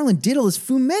that McFarlane did all this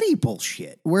Fumetti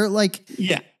bullshit where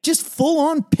just full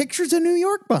on pictures of New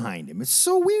York behind him. It's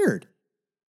so weird.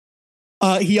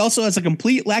 He also has a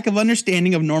complete lack of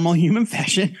understanding of normal human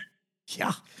fashion.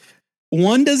 Yeah.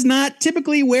 One does not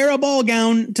typically wear a ball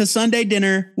gown to Sunday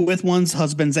dinner with one's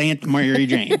husband's Aunt Mary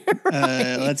Jane.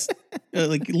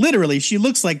 Literally, she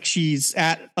looks like she's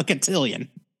at a cotillion.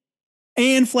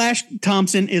 And Flash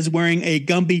Thompson is wearing a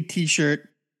Gumby t-shirt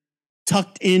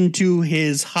tucked into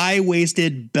his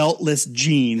high-waisted beltless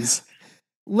jeans.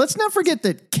 Let's not forget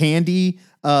that Candy,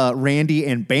 Randy,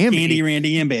 and Bambi,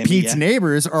 Pete's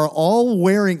neighbors, are all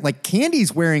wearing,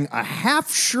 Candy's wearing a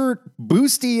half-shirt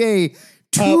bustier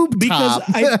tube because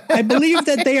top. I believe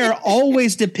that they are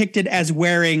always depicted as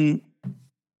wearing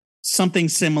something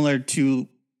similar to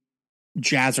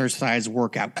jazzercise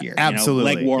workout gear.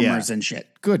 Absolutely. Leg warmers and shit.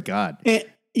 Good God.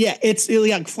 It's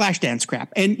like flash dance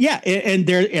crap. And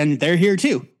they're here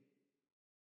too.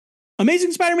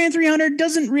 Amazing Spider-Man 300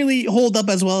 doesn't really hold up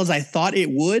as well as I thought it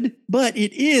would, but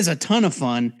it is a ton of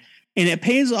fun, and it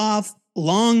pays off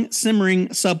long simmering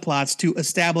subplots to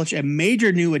establish a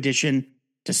major new addition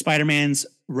to Spider-Man's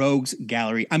Rogues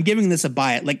Gallery. I'm giving this a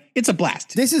buy it. It's a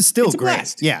blast. This is still great.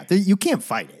 Blast. Yeah, you can't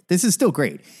fight it. This is still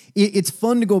great. It's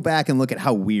fun to go back and look at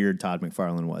how weird Todd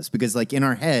McFarlane was, because in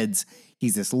our heads,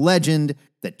 he's this legend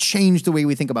that changed the way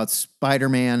we think about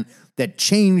Spider-Man, that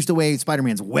changed the way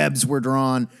Spider-Man's webs were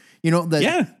drawn,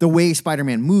 the way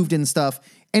Spider-Man moved and stuff.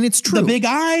 And it's true. The big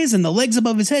eyes and the legs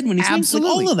above his head when he swings,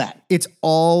 all of that. It's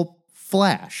all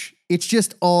Flash. It's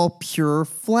just all pure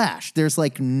Flash. There's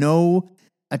no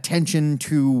attention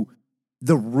to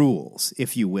the rules,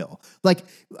 if you will.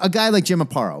 A guy like Jim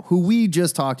Aparo, who we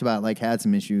just talked about, had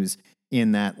some issues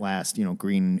in that last,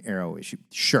 Green Arrow issue.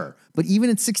 Sure. But even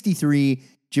at 63,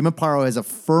 Jim Aparo has a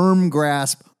firm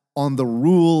grasp on the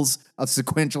rules of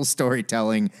sequential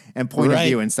storytelling and point of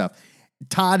view and stuff.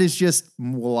 Todd is just a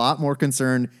lot more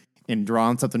concerned in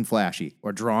drawing something flashy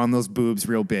or drawing those boobs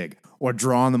real big or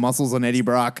drawing the muscles on Eddie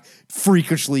Brock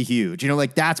freakishly huge. You know,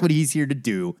 like that's what he's here to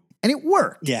do. And it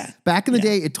worked. Yeah. Back in the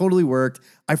day, it totally worked.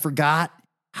 I forgot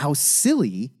how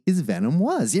silly his Venom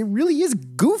was. It really is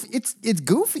goofy. It's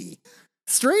goofy.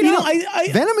 Straight up.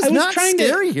 Venom is not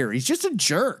scary here. He's just a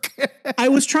jerk. I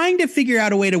was trying to figure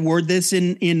out a way to word this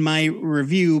in my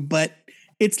review, but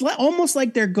it's almost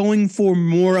like they're going for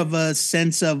more of a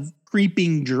sense of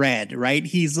creeping dread, right?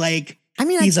 He's like,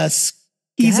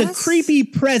 he's a creepy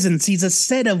presence. He's a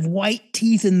set of white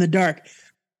teeth in the dark.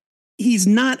 He's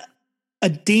not a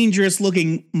dangerous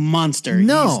looking monster.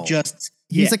 No.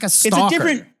 He's like a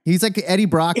stalker. He's like Eddie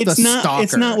Brock, the stalker.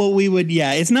 It's not what we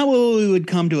would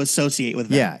come to associate with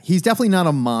Venom. Yeah, he's definitely not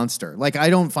a monster. Like,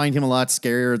 I don't find him a lot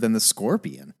scarier than the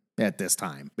Scorpion at this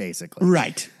time, basically.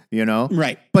 Right. You know?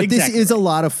 Right. But this is a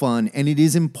lot of fun, and it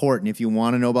is important if you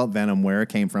want to know about Venom, where it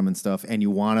came from and stuff, and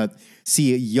you want to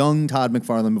see a young Todd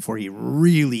McFarlane before he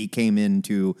really came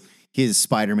into his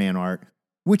Spider-Man art,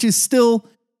 which is still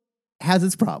has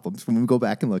its problems when we go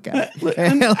back and look at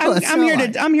it.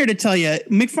 I'm here to tell you,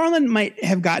 McFarlane might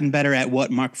have gotten better at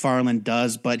what McFarlane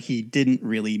does, but he didn't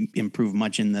really improve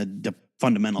much in the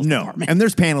fundamentals department. And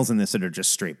there's panels in this that are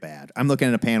just straight bad. I'm looking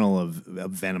at a panel of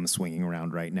Venom swinging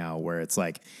around right now where it's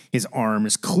like his arm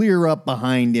is clear up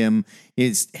behind him.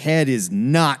 His head is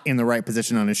not in the right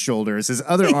position on his shoulders. His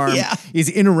other arm is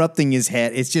interrupting his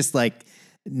head. It's just like,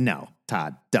 no,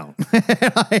 Todd, don't.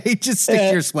 Just stick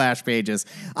to your splash pages.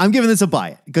 I'm giving this a buy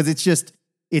it because it's just,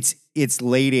 it's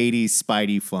late 80s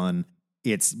Spidey fun.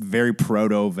 It's very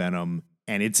proto Venom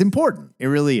and it's important. It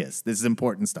really is. This is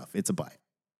important stuff. It's a buy it.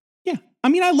 Yeah. I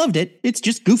mean, I loved it. It's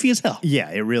just goofy as hell. Yeah,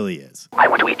 it really is. I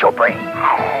want to eat your brain.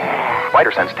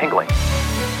 Spider sense tingling.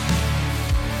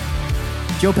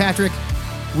 Joe Patrick,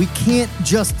 we can't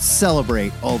just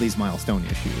celebrate all these Milestone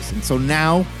issues. And so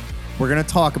now we're going to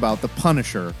talk about The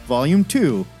Punisher, Volume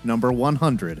 2, number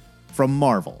 100 from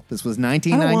Marvel. This was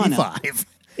 1995.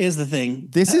 Is the thing.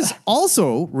 This is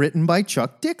also written by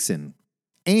Chuck Dixon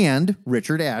and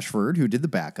Richard Ashford, who did the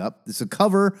backup. This is a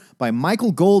cover by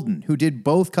Michael Golden, who did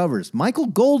both covers. Michael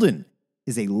Golden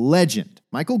is a legend.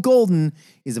 Michael Golden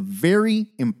is a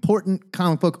very important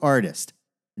comic book artist.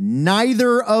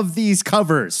 Neither of these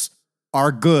covers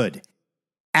are good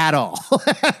at all.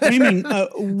 What do you mean?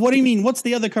 What do you mean? What's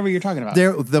the other cover you're talking about?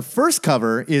 The first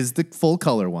cover is the full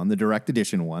color one, the direct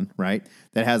edition one, right?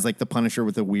 That has like the Punisher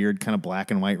with a weird kind of black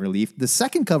and white relief. The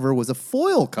second cover was a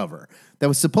foil cover that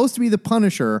was supposed to be the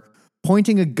Punisher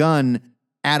pointing a gun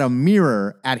at a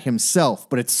mirror at himself,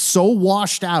 but it's so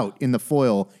washed out in the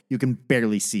foil you can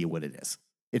barely see what it is.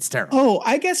 It's terrible. Oh,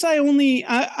 I guess I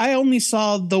only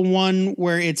saw the one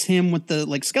where it's him with the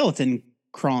like skeleton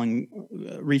crawling,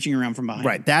 reaching around from behind.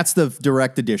 Right. That's the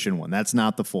direct edition one. That's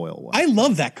not the foil one. I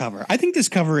love that cover. I think this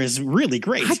cover is really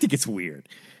great. I think it's weird.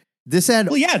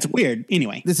 It's weird.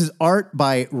 Anyway. This is art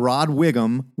by Rod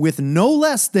Wiggum with no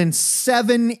less than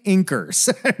 7 inkers,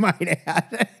 I might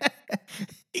add.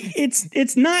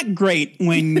 It's not great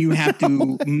when you have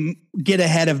to get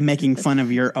ahead of making fun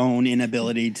of your own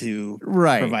inability to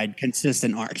provide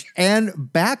consistent art. And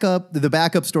the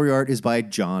backup story art is by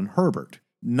John Herbert.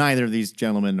 Neither of these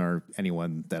gentlemen are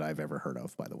anyone that I've ever heard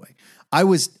of, by the way.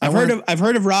 I've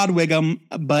heard of Rod Wiggum,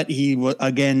 but he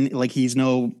again, like he's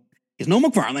no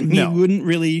McFarlane. No. He wouldn't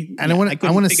really. And I want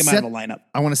to set a lineup.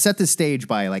 I want to set the stage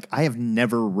by like I have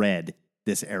never read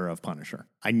this era of Punisher.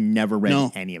 I never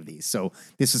read any of these, so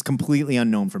this is completely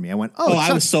unknown for me. I went,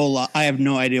 I was so lost. I have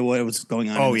no idea what was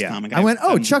going on in this comic. I went,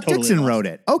 Chuck totally Dixon wrote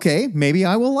it. Okay, maybe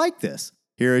I will like this.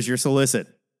 Here is your solicit.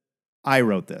 I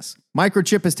wrote this.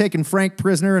 Microchip has taken Frank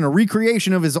prisoner in a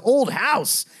recreation of his old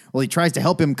house while he tries to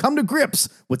help him come to grips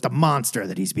with the monster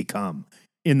that he's become.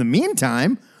 In the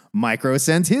meantime, Micro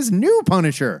sends his new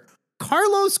Punisher,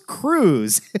 Carlos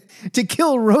Cruz, to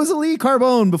kill Rosalie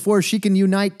Carbone before she can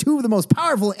unite two of the most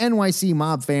powerful NYC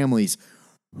mob families.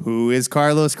 Who is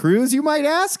Carlos Cruz, you might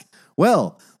ask?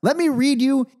 Well, let me read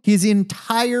you his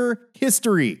entire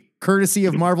history, courtesy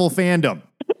of Marvel Fandom.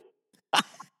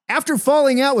 After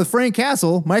falling out with Frank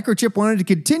Castle, Microchip wanted to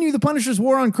continue the Punisher's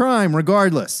war on crime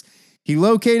regardless. He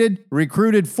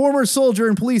recruited former soldier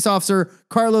and police officer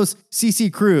Carlos C.C.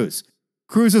 Cruz.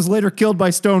 Cruz was later killed by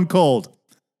Stone Cold.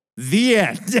 The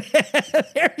end.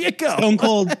 There you go.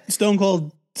 Stone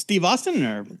Cold Steve Austin?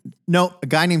 Or no, a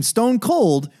guy named Stone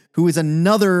Cold, who is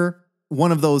another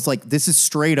one of those, like, this is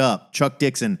straight up Chuck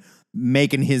Dixon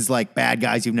making his like bad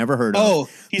guys you've never heard of. Oh,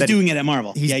 he's doing it at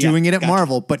Marvel. He's doing it at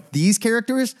Marvel, but these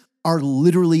characters are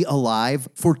literally alive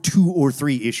for 2 or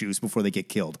 3 issues before they get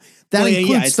killed. That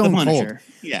includes it's Stone the Punisher. Cold.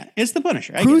 Yeah, it's the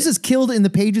Punisher. Cruz is killed in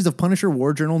the pages of Punisher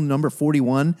War Journal number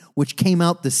 41, which came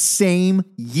out the same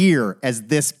year as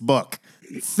this book.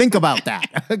 Think about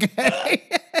that, okay?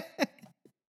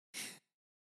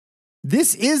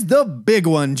 This is the big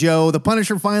one, Joe. The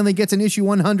Punisher finally gets an issue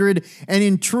 100, and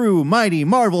in true mighty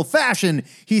Marvel fashion,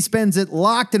 he spends it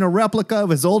locked in a replica of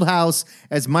his old house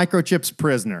as Microchip's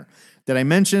prisoner. Did I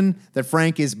mention that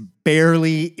Frank is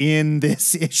barely in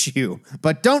this issue?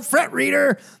 But don't fret,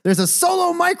 reader. There's a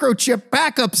solo Microchip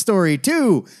backup story,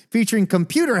 too, featuring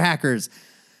computer hackers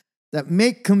that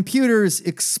make computers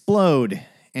explode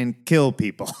and kill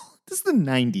people. This is the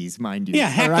 90s, mind you. Yeah,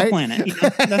 hack the planet. You know,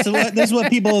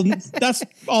 that's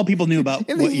all people knew about.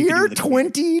 In the year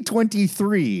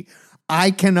 2023,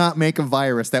 I cannot make a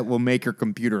virus that will make your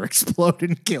computer explode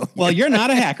and kill you. Well, you're not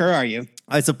a hacker, are you?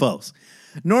 I suppose.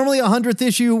 Normally, a 100th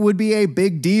issue would be a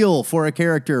big deal for a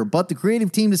character, but the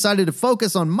creative team decided to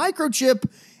focus on Microchip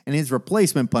and his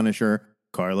replacement Punisher,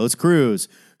 Carlos Cruz,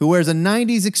 who wears a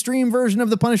 90s extreme version of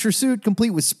the Punisher suit, complete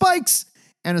with spikes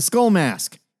and a skull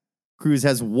mask. Cruz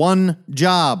has one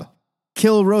job,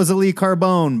 kill Rosalie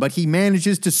Carbone, but he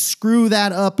manages to screw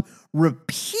that up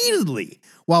repeatedly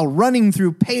while running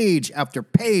through page after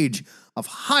page of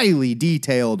highly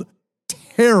detailed,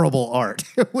 terrible art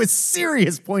with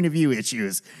serious point of view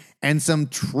issues and some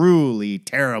truly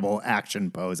terrible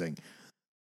action posing.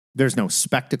 There's no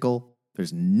spectacle,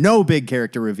 there's no big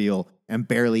character reveal, and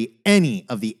barely any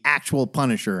of the actual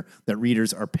Punisher that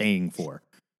readers are paying for.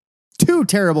 2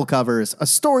 terrible covers, a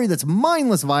story that's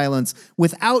mindless violence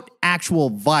without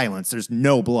actual violence. There's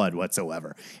no blood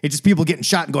whatsoever. It's just people getting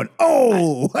shot and going,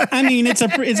 oh! I mean, it's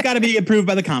got to be approved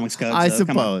by the Comics Code. I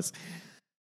suppose.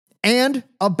 And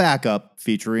a backup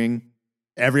featuring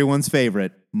everyone's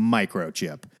favorite,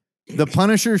 Microchip, the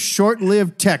Punisher's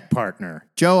short-lived tech partner.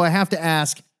 Joe, I have to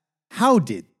ask, how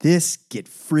did this get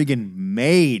friggin'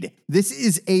 made? This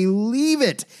is a leave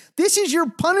it. This is your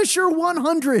Punisher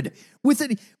 100 with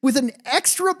an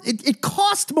extra. It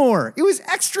cost more. It was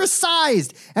extra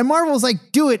sized, and Marvel's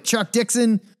like, "Do it, Chuck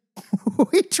Dixon.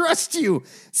 We trust you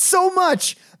so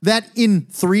much that in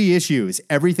 3 issues,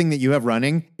 everything that you have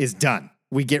running is done.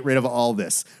 We get rid of all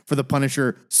this for the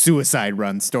Punisher Suicide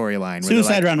Run storyline.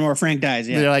 Suicide Run where Frank dies.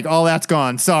 Yeah, they're like, oh, that's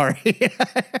gone. Sorry."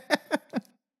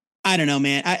 I don't know,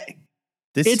 man.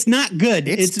 It's not good.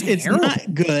 It's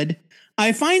not good.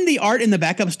 I find the art in the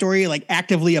backup story like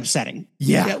actively upsetting.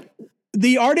 Yeah.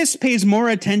 The artist pays more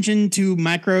attention to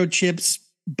Microchip's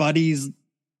buddy's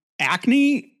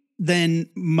acne than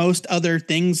most other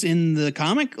things in the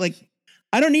comic. Like,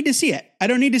 I don't need to see it. I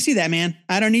don't need to see that, man.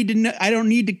 I don't need to know. I don't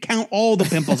need to count all the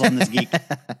pimples on this geek.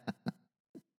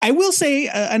 I will say,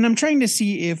 and I'm trying to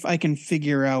see if I can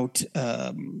figure out,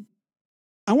 I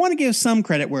want to give some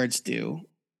credit where it's due,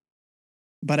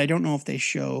 but I don't know if they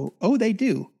show. Oh, they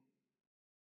do.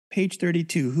 Page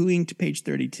 32. Who inked page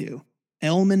 32?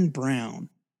 Elman Brown.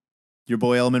 Your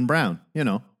boy Elman Brown, you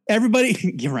know.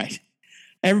 Everybody, you're right.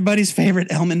 Everybody's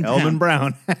favorite Elman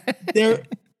Brown.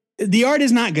 The art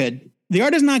is not good. The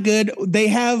art is not good. They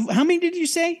have, how many did you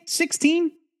say?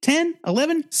 16? 10?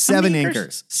 11? 7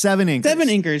 inkers. 7 inkers. 7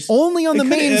 inkers. Only on the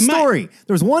main story.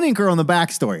 There's 1 inker on the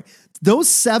backstory. Those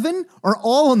 7 are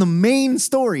all on the main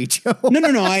story, Joe.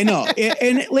 No, I know.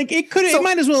 It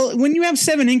might as well, when you have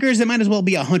 7 inkers, it might as well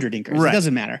be 100 inkers. Right. It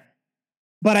doesn't matter.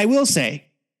 But I will say,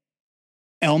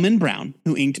 Elman Brown,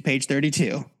 who inked page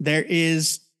 32, there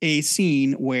is a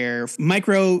scene where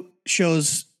Micro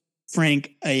shows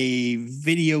Frank a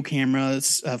video camera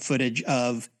footage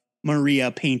of Maria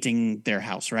painting their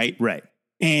house, right? Right.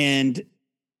 And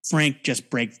Frank just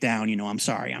breaks down, I'm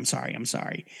sorry.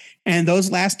 And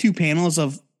those last 2 panels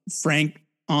of Frank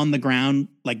on the ground,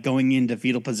 like going into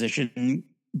fetal position,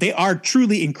 they are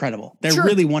truly incredible. They're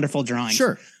really wonderful drawings.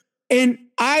 Sure. And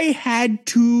I had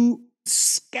to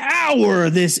scour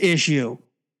this issue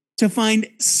to find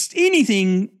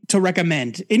anything to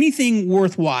recommend, anything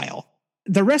worthwhile.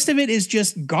 The rest of it is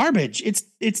just garbage.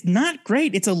 It's not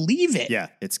great. It's a leave it. Yeah,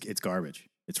 it's garbage.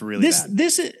 It's really bad.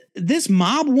 This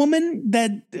mob woman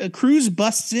that Cruz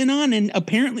busts in on, and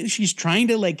apparently she's trying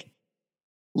to like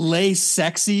lay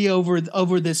sexy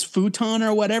over this futon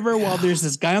or whatever while there's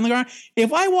this guy on the ground.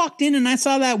 If I walked in and I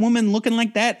saw that woman looking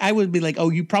like that, I would be like, oh,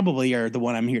 you probably are the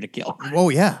one I'm here to kill. Oh,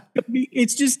 yeah.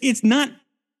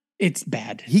 It's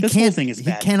bad. This whole thing is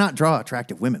bad. He cannot draw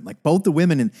attractive women. Like both the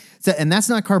women, and that's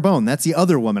not Carbone. That's the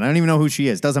other woman. I don't even know who she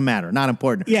is. Doesn't matter. Not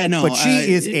important. Yeah, no. But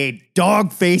she is a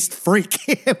dog-faced freak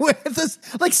with this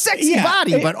like sexy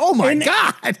body. But oh my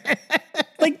God.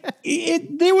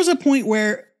 There was a point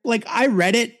where like I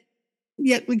read it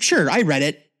yeah, like, sure, I read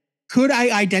it. Could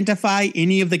I identify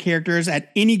any of the characters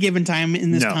at any given time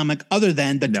in this comic other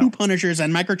than the two Punishers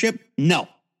and Microchip? No.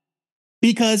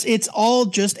 Because it's all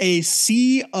just a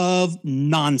sea of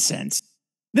nonsense.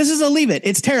 This is a leave it.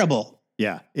 It's terrible.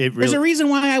 Yeah. There's a reason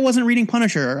why I wasn't reading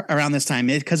Punisher around this time,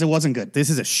 because it wasn't good. This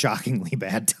is a shockingly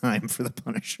bad time for the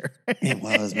Punisher. It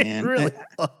was, man. It really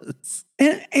was.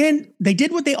 And they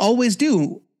did what they always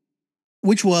do,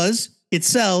 which was, it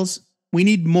sells, we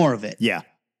need more of it. Yeah.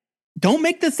 Don't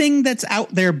make the thing that's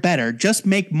out there better. Just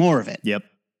make more of it. Yep.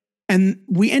 And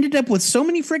we ended up with so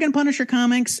many friggin' Punisher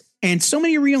comics and so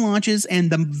many relaunches,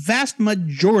 and the vast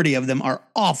majority of them are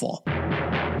awful.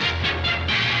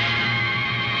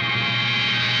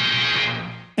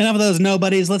 Enough of those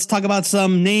nobodies. Let's talk about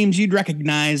some names you'd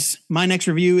recognize. My next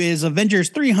review is Avengers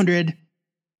 300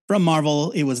 from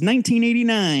Marvel. It was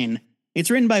 1989.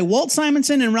 It's written by Walt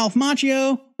Simonson and Ralph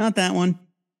Macchio. Not that one.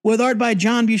 With art by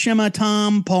John Buscema,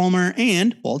 Tom Palmer,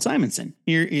 and Walt Simonson.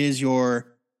 Here is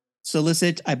your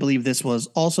solicit. I believe this was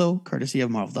also courtesy of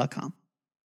Marvel.com.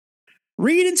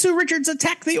 Reed and Sue Richards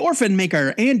attack the Orphan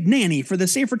Maker and Nanny for the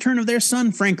safe return of their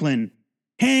son, Franklin.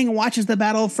 Kang watches the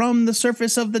battle from the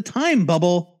surface of the time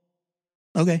bubble.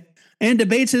 Okay. And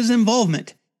debates his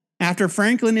involvement. After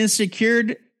Franklin is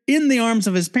secured in the arms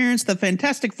of his parents, the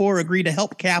Fantastic Four agree to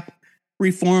help Cap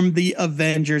reform the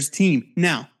Avengers team.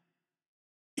 Now,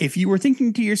 if you were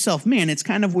thinking to yourself, man, it's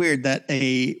kind of weird that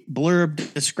a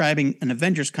blurb describing an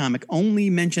Avengers comic only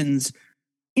mentions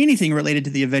anything related to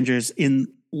the Avengers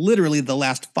in literally the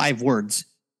last 5 words.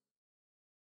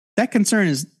 That concern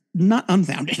is not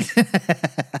unfounded.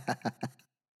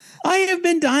 I have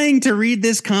been dying to read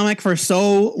this comic for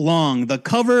so long. The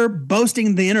cover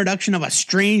boasting the introduction of a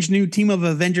strange new team of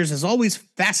Avengers has always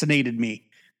fascinated me.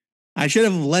 I should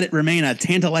have let it remain a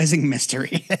tantalizing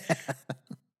mystery.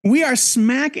 We are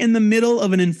smack in the middle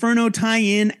of an Inferno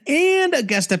tie-in and a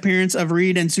guest appearance of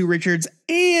Reed and Sue Richards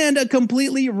and a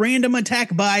completely random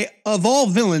attack by, of all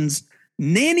villains,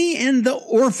 Nanny and the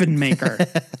Orphan Maker.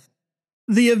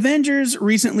 The Avengers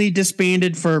recently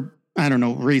disbanded for, I don't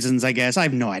know, reasons, I guess. I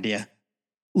have no idea.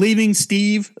 Leaving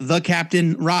Steve, the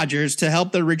Captain Rogers, to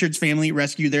help the Richards family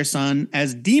rescue their son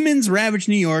as demons ravage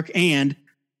New York and,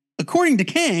 according to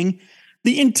Kang,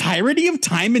 the entirety of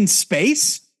time and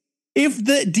space. If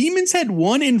the demons had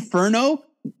won Inferno,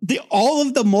 all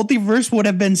of the multiverse would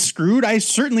have been screwed. I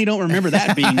certainly don't remember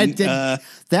that being.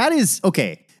 That is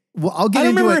okay. Well, I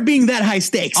don't remember it being that high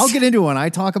stakes. I'll get into it when I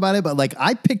talk about it, but like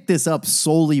I picked this up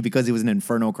solely because it was an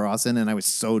Inferno crossing, and I was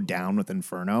so down with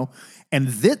Inferno, and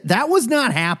that was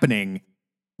not happening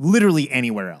literally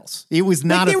anywhere else. It was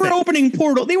not. Like they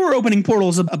were opening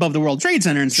portals above the World Trade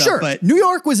Center and stuff. Sure, but New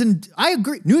York was in. I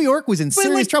agree. New York was in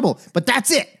serious trouble, but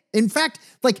that's it. In fact,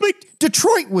 like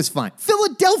Detroit was fine.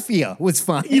 Philadelphia was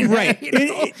fine. Right.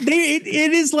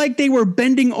 It is like they were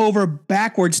bending over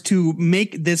backwards to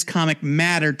make this comic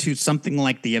matter to something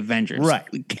like the Avengers. Right.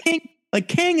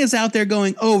 Kang is out there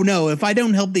going, oh no, if I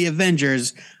don't help the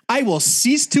Avengers, I will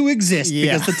cease to exist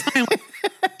because the time.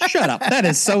 Shut up. That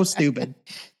is so stupid.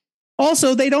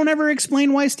 Also, they don't ever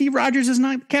explain why Steve Rogers is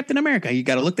not Captain America. You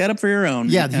got to look that up for your own.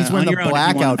 Yeah, he's wearing the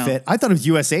black outfit. I thought it was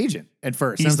U.S. Agent at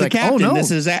first. He's the captain. Oh,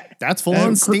 no. That's full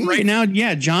on Steve. Right now,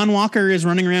 yeah, John Walker is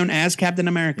running around as Captain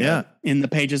America in the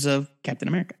pages of Captain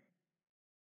America.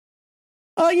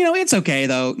 It's okay,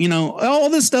 though.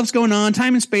 All this stuff's going on.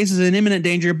 Time and space is in imminent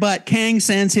danger, but Kang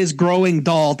sends his growing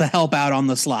doll to help out on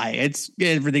the sly.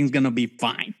 Everything's going to be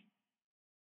fine.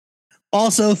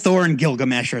 Also, Thor and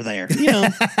Gilgamesh are there.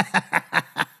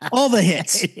 All the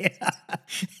hits. Yeah.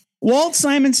 Walt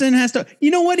Simonson has to...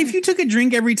 You know what? If you took a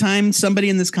drink every time somebody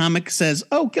in this comic says,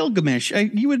 oh, Gilgamesh,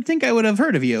 you would think I would have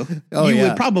heard of you. Oh, you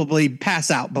would probably pass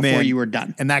out before you were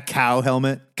done. And that cow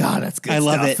helmet. God, that's good I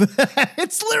love it.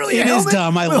 It's literally a helmet is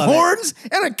dumb. I love with horns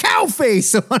and a cow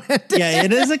face on it. Yeah,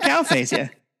 it is a cow face, yeah.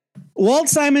 Walt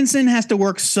Simonson has to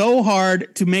work so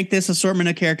hard to make this assortment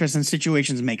of characters and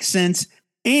situations make sense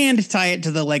and tie it to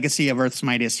the legacy of Earth's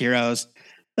mightiest heroes,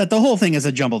 that the whole thing is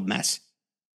a jumbled mess.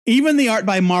 Even the art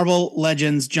by Marvel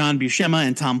legends John Buscema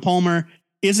and Tom Palmer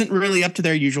isn't really up to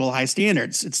their usual high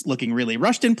standards. It's looking really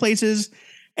rushed in places,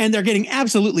 and they're getting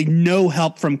absolutely no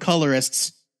help from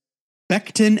colorists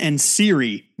Becton and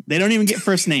Siri. They don't even get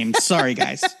first names. Sorry,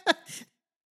 guys.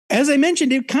 As I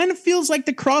mentioned, it kind of feels like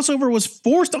the crossover was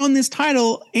forced on this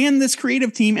title and this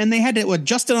creative team, and they had to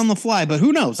adjust it on the fly, but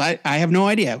who knows? I have no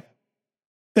idea.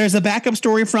 There's a backup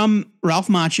story from Ralph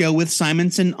Macchio with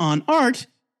Simonson on art,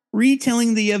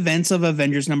 retelling the events of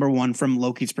Avengers #1 from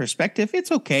Loki's perspective.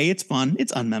 It's okay. It's fun.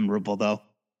 It's unmemorable, though.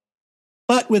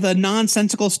 But with a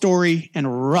nonsensical story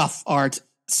and rough art,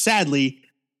 sadly,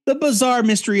 The bizarre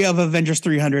mystery of Avengers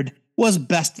 300 was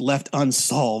best left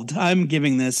unsolved. I'm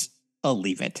giving this a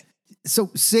leave it. So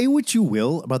say what you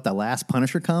will about the last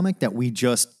Punisher comic that we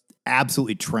just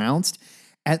absolutely trounced.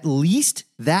 At least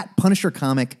that Punisher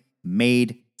comic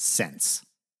made sense.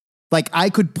 Like I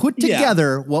could put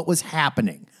together what was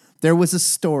happening. There was a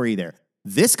story there.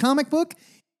 This comic book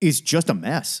is just a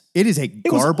mess. It is a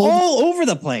garbled. It was all over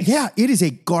the place. Yeah, it is a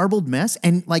garbled mess.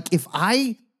 And like if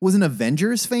I was an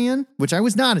Avengers fan, which I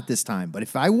was not at this time, but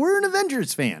if I were an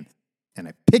Avengers fan and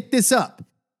I picked this up,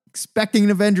 expecting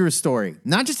an Avengers story,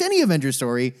 not just any Avengers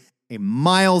story, a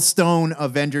Milestone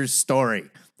Avengers story.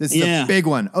 This is a big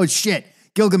one. Oh shit,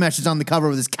 Gilgamesh is on the cover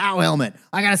with his cow helmet.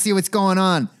 I gotta see what's going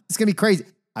on. It's gonna be crazy.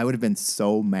 I would have been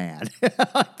so mad.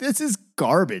 This is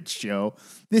garbage, Joe.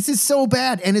 This is so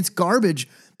bad, and it's garbage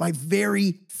by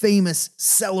very famous,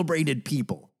 celebrated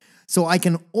people. So I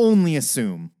can only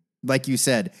assume, like you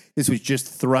said, this was just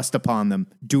thrust upon them.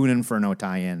 Do an Inferno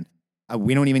tie-in.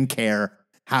 We don't even care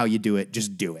how you do it.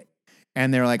 Just do it.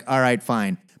 And they're like, all right,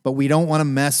 fine. But we don't want to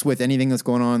mess with anything that's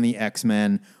going on in the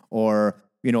X-Men or,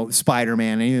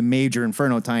 Spider-Man, any major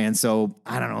Inferno tie-in. So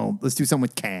I don't know. Let's do something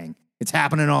with Kang. It's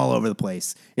happening all over the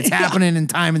place. It's happening in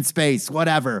time and space,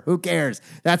 whatever. Who cares?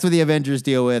 That's what the Avengers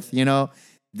deal with,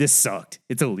 This sucked.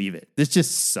 It's a leave it. This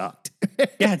just sucked.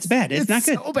 Yeah, it's bad. It's not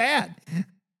good. So bad.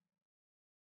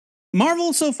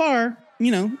 Marvel so far,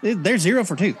 they're 0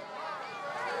 for 2.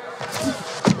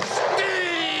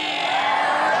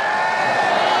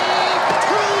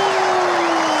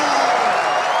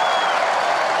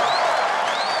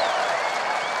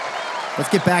 Let's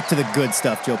get back to the good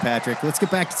stuff, Joe Patrick. Let's get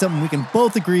back to something we can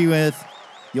both agree with.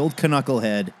 The old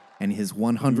Knucklehead and his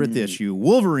 100th issue,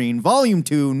 Wolverine, Volume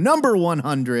 2, number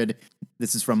 100.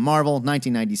 This is from Marvel,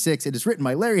 1996. It is written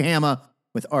by Larry Hama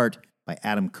with art by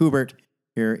Adam Kubert.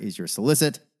 Here is your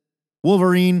solicit.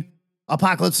 Wolverine,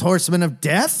 Apocalypse Horseman of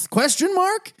Death? ?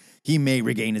 He may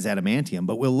regain his adamantium,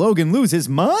 but will Logan lose his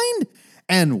mind?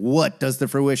 And what does the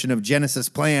fruition of Genesis'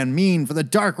 plan mean for the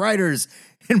Dark Riders?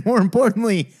 And more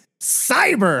importantly,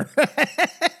 Cyber.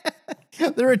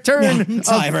 The return of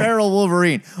feral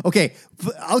Wolverine. Okay,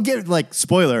 I'll get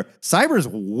spoiler. Cyber's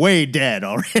way dead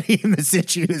already in this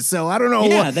issue, so I don't know.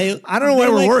 I don't know why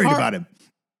we're worried about him.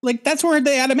 That's where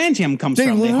the adamantium comes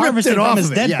from. They harvested it off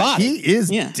his dead body. He is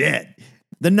dead.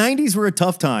 The 90s were a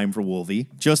tough time for Wolvie.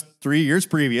 Just 3 years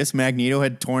previous, Magneto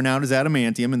had torn out his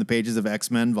adamantium in the pages of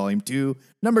X-Men Volume 2,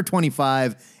 number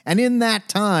 25. And in that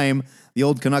time, the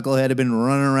old Knucklehead had been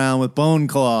running around with bone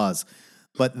claws.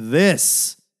 But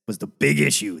this was the big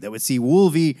issue that would see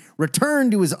Wolvie return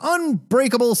to his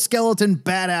unbreakable skeleton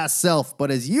badass self.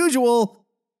 But as usual,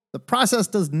 the process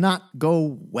does not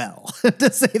go well,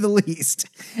 to say the least.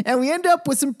 And we end up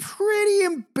with some pretty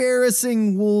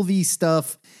embarrassing Wolvie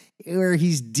stuff where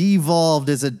he's devolved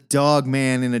as a dog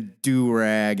man in a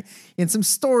do-rag in some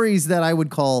stories that I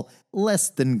would call less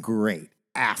than great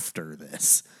after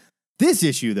this. This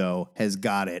issue, though, has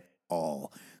got it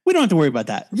all. We don't have to worry about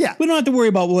that. Yeah. We don't have to worry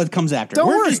about what comes after.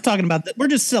 We're just talking about we're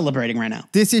just celebrating right now.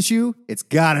 This issue, it's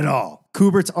got it all.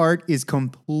 Kubert's art is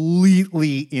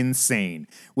completely insane,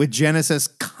 with Genesis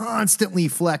constantly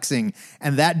flexing,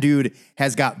 and that dude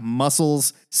has got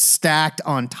muscles stacked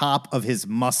on top of his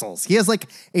muscles. He has a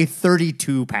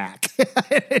 32-pack.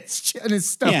 It's in his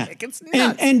stomach. Yeah. It's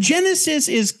nuts. And Genesis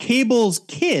is Cable's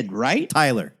kid, right?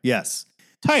 Tyler, yes.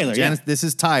 Tyler, This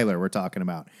is Tyler we're talking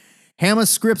about. Hama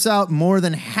scripts out more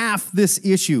than half this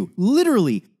issue.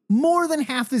 Literally, more than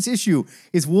half this issue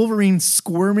is Wolverine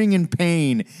squirming in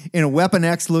pain in a Weapon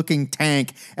X-looking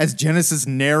tank as Genesis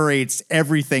narrates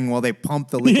everything while they pump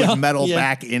the liquid metal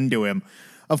back into him.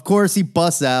 Of course, he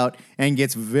busts out and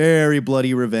gets very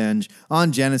bloody revenge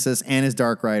on Genesis and his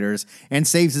Dark Riders and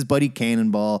saves his buddy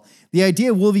Cannonball. The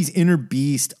idea of Wolvie's inner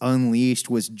beast unleashed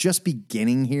was just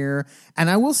beginning here. And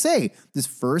I will say, this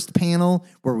first panel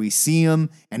where we see him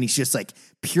and he's just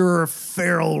pure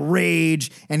feral rage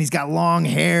and he's got long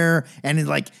hair and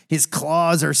his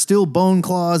claws are still bone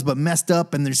claws but messed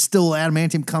up and there's still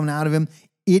adamantium coming out of him.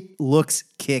 It looks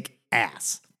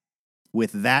kick-ass.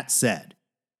 With that said,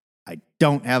 I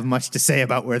don't have much to say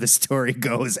about where the story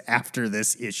goes after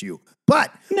this issue.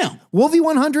 But no, Wolvie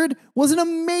 100 was an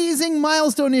amazing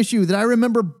Milestone issue that I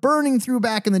remember burning through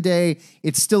back in the day.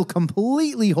 It still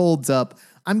completely holds up.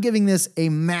 I'm giving this a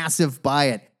massive buy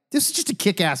it. This is just a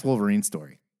kick-ass Wolverine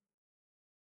story.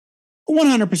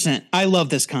 100%. I love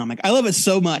this comic. I love it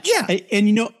so much. Yeah.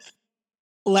 And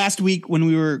last week when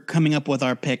we were coming up with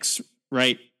our picks,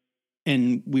 right?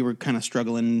 And we were kind of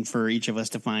struggling for each of us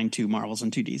to find 2 Marvels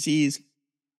and 2 DCs.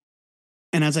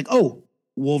 And I was like, oh,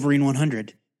 Wolverine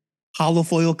 100. Hollow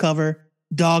foil cover,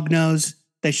 dog nose,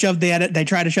 They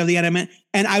try to shove the adamant.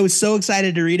 And I was so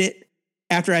excited to read it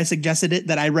after I suggested it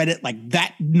that I read it like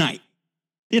that night.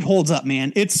 It holds up,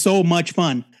 man. It's so much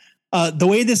fun. The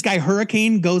way this guy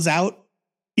Hurricane goes out,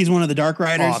 he's one of the Dark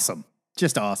Riders. Awesome.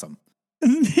 Just awesome.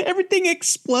 Everything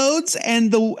explodes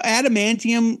and the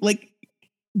adamantium like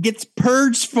gets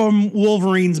purged from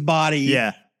Wolverine's body.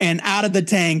 Yeah. And out of the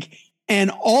tank.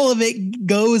 And all of it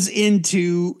goes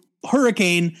into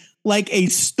Hurricane like a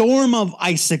storm of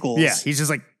icicles. Yeah. He's just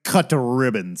like cut to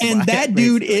ribbons. And that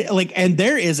dude and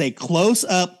there is a close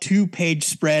up 2-page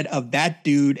spread of that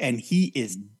dude and he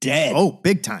is dead. Oh,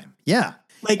 big time. Yeah.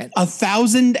 Like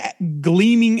 1,000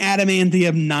 gleaming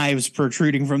adamantium knives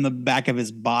protruding from the back of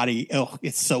his body. Oh,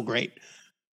 it's so great.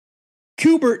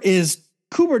 Kubert is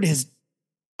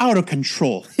out of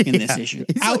control in this issue.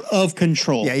 He's out of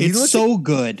control. Yeah, it's so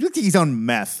good. He looks like he's on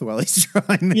meth while he's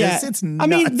drawing this. Yeah. It's nuts. I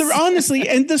mean, honestly,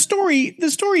 and the story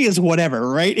is whatever,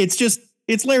 right?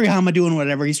 It's Larry Hama doing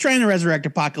whatever. He's trying to resurrect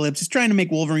Apocalypse. He's trying to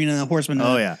make Wolverine and the Horseman.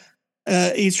 Oh, yeah.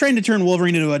 He's trying to turn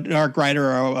Wolverine into a Dark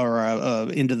Rider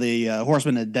or into the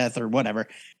Horseman of Death or whatever.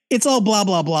 It's all blah,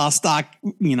 blah, blah, stock,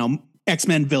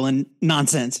 X-Men villain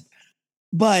nonsense.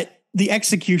 But the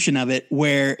execution of it,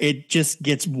 where it just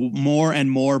gets more and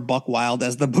more buck wild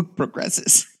as the book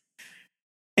progresses.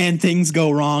 And things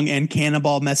go wrong and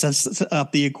Cannonball messes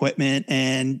up the equipment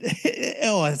and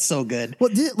it's so good. Well,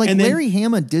 Larry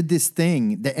Hama did this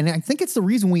thing and I think it's the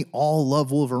reason we all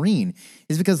love Wolverine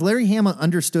is because Larry Hama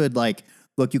understood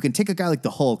look, you can take a guy like the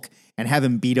Hulk and have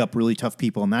him beat up really tough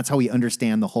people. And that's how we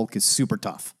understand the Hulk is super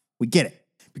tough. We get it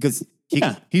because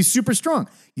he's super strong.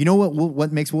 You know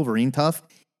what makes Wolverine tough?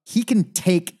 He can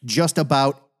take just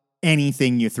about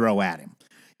anything you throw at him.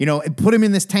 Put him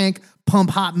in this tank, pump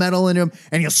hot metal in him,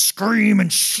 and he'll scream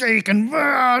and shake and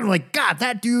like, God,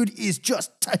 that dude is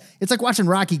just, it's like watching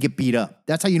Rocky get beat up.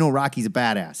 That's how you know Rocky's a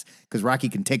badass, because Rocky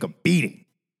can take a beating,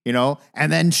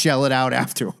 and then shell it out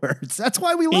afterwards. That's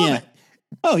why we love it.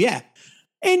 Oh, yeah.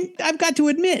 And I've got to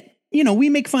admit,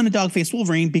 we make fun of Dog-Faced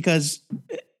Wolverine because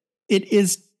it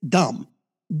is dumb.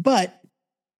 But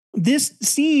this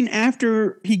scene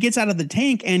after he gets out of the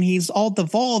tank and he's all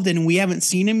devolved and we haven't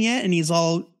seen him yet and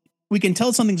we can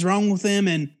tell something's wrong with him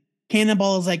and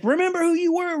Cannonball is like, remember who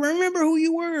you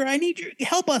were. I need you.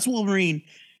 Help us, Wolverine.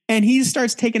 And he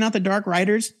starts taking out the Dark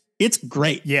Riders. It's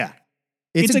great. Yeah.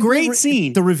 It's a great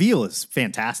scene. The reveal is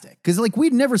fantastic because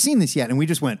we'd never seen this yet. And we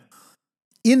just went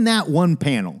in that one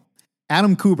panel.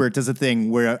 Adam Kubert does a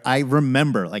thing where I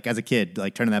remember as a kid,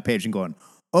 turning that page and going,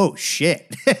 oh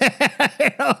shit.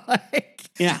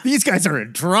 These guys are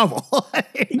in trouble.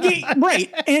 Yeah, right.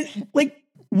 And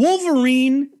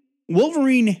Wolverine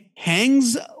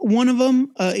hangs one of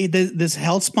them. This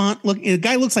Hellspawn the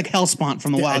guy looks like Hellspawn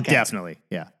from the Wildcats. Definitely.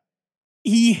 Yeah.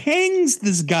 He hangs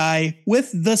this guy with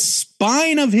the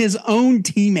spine of his own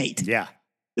teammate. Yeah.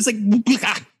 It's like,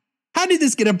 how did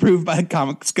this get approved by the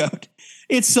Comics Code?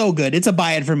 It's so good. It's a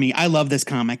buy it for me. I love this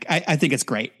comic. I think it's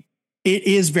great. It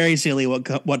is very silly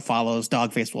what follows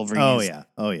Dog-Faced Wolverine.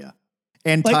 Oh yeah.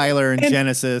 And Tyler and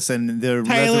Genesis and the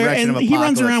resurrection of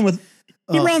Apocalypse.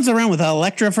 He runs around with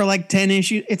Elektra for 10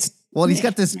 issues. He's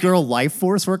got this girl Life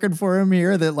Force working for him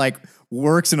here that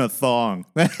works in a thong.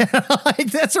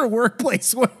 That's her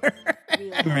workplace wear.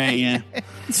 Right, yeah.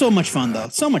 It's so much fun though.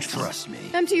 So much fun. Trust me.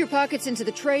 Empty your pockets into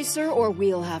the tray, sir, or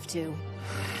we'll have to.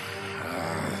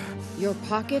 Your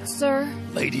pockets, sir?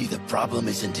 Lady, the problem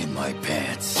isn't in my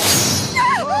pants.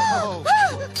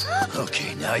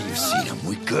 Okay, now you've seen them.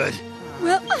 We good?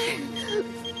 Well,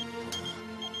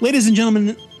 ladies and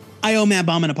gentlemen, I owe Matt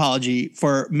Baum an apology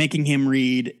for making him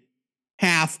read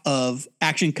half of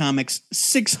Action Comics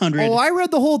 600. Oh, I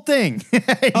read the whole thing.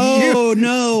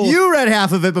 No. You read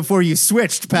half of it before you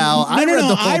switched, pal. I read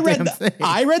the whole thing.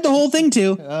 I read the whole thing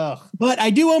too. Oh. But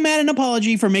I do owe Matt an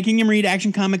apology for making him read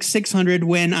Action Comics 600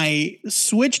 when I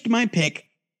switched my pick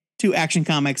to Action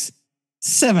Comics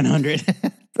 700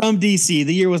 from DC.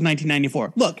 The year was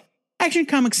 1994. Look, Action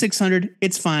Comics 600,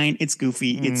 it's fine. It's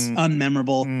goofy. It's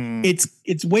unmemorable.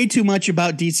 It's way too much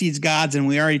about DC's gods, and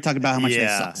we already talked about how much they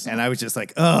suck. So. And I was just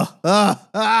like,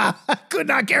 could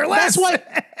not care less.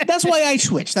 That's why I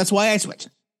switched.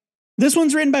 This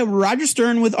one's written by Roger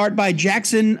Stern with art by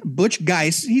Jackson Butch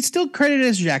Geis. He's still credited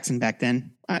as Jackson back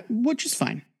then, which is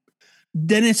fine.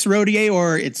 Dennis Rodier,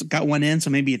 or it's got one N, so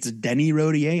maybe it's Denny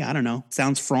Rodier. I don't know.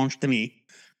 Sounds French to me.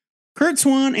 Kurt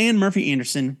Swan and Murphy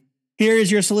Anderson. Here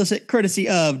is your solicit courtesy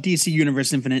of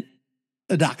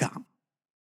DCUniverseInfinite.com.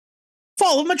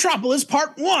 Fall of Metropolis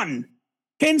Part 1.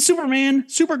 Can Superman,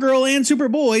 Supergirl, and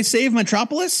Superboy save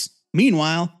Metropolis?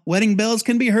 Meanwhile, wedding bells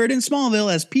can be heard in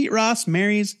Smallville as Pete Ross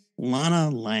marries Lana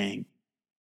Lang.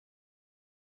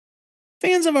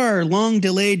 Fans of our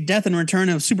long-delayed Death and Return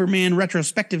of Superman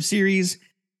retrospective series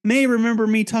may remember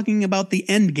me talking about the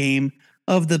endgame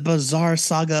of the bizarre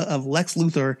saga of Lex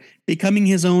Luthor becoming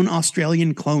his own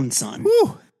Australian clone son.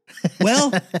 Whew.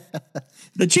 Well,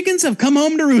 the chickens have come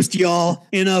home to roost, y'all,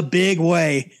 in a big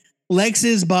way.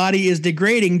 Lex's body is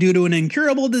degrading due to an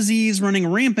incurable disease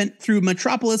running rampant through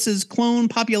Metropolis's clone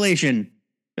population.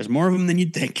 There's more of them than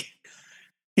you'd think.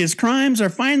 His crimes are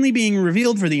finally being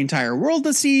revealed for the entire world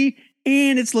to see,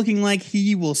 and it's looking like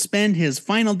he will spend his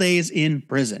final days in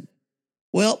prison.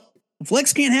 Well, if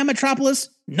Lex can't have Metropolis,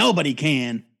 nobody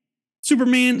can.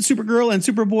 Superman, Supergirl, and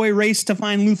Superboy race to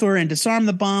find Luthor and disarm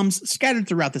the bombs scattered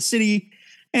throughout the city,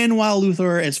 and while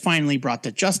Luthor is finally brought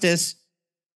to justice,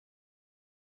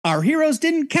 our heroes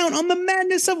didn't count on the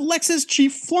madness of Lex's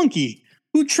chief flunky,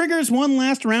 who triggers one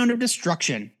last round of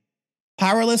destruction.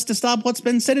 Powerless to stop what's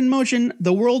been set in motion,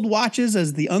 the world watches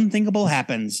as the unthinkable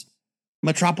happens.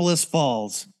 Metropolis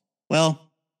falls.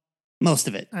 Well, most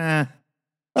of it.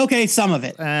 Okay, some of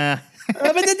it.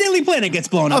 But the Daily Planet gets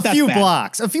blown up. A few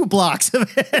blocks of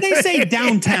it. They say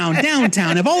downtown.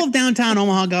 If all of downtown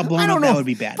Omaha got blown up, that would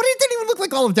be bad. But it didn't even look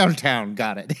like all of downtown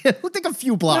got it. It looked like a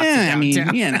few blocks of downtown.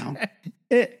 I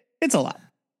mean, it's a lot.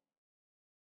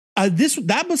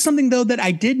 That was something, though, that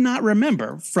I did not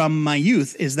remember from my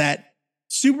youth, is that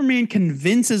Superman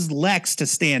convinces Lex to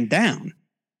stand down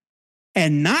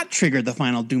and not trigger the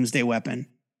final doomsday weapon.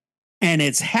 And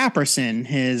it's Happerson,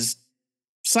 his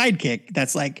sidekick,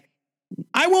 that's like,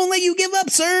 I won't let you give up,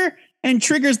 sir, and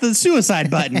triggers the suicide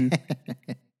button.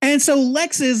 And so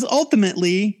Lex is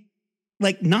ultimately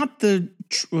like not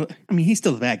he's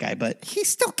still the bad guy, but he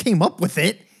still came up with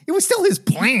it. It was still his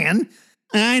plan.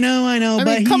 I know. I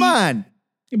mean, come on.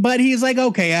 But he's like,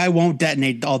 okay, I won't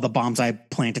detonate all the bombs I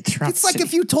planted throughout It's the like city.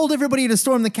 if you told everybody to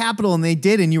storm the Capitol and they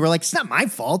did, and you were like, it's not my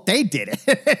fault. They did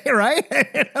it,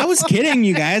 right? I was kidding,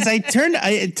 you guys. It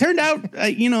turned out,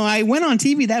 I went on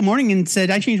TV that morning and said,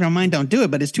 I changed my mind, don't do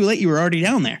it, but it's too late. You were already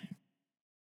down there.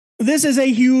 This is a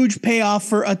huge payoff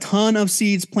for a ton of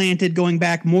seeds planted going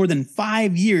back more than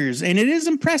 5 years, and it is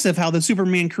impressive how the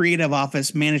Superman Creative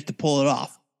Office managed to pull it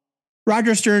off.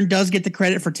 Roger Stern does get the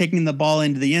credit for taking the ball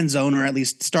into the end zone, or at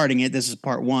least starting it. This is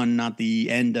part one, not the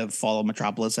end of Fall of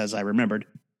Metropolis, as I remembered.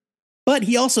 But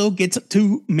he also gets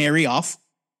to marry off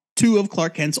two of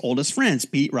Clark Kent's oldest friends,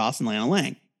 Pete Ross and Lana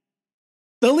Lang.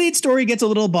 The lead story gets a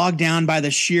little bogged down by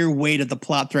the sheer weight of the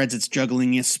plot threads it's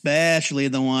juggling, especially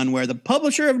the one where the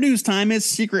publisher of News Time is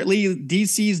secretly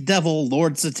DC's devil,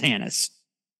 Lord Satanus,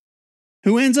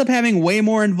 who ends up having way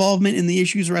more involvement in the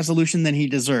issue's resolution than he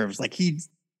deserves. Like, he's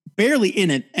barely in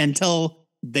it until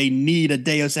they need a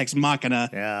Deus Ex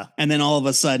Machina, and then all of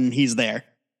a sudden he's there.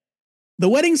 The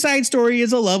wedding side story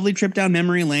is a lovely trip down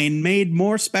memory lane, made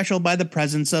more special by the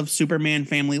presence of Superman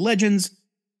family legends,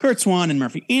 Kurt Swan and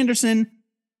Murphy Anderson,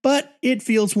 but it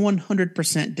feels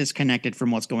 100% disconnected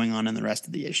from what's going on in the rest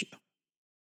of the issue.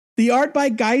 The art by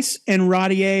Geis and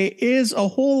Rodier is a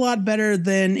whole lot better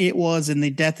than it was in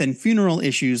the death and funeral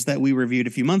issues that we reviewed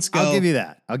a few months ago. I'll give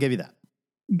you that.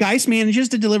 Geis manages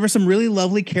to deliver some really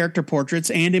lovely character portraits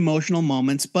and emotional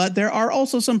moments, but there are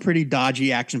also some pretty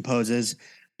dodgy action poses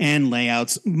and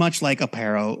layouts, much like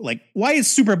Aparo. Like, why is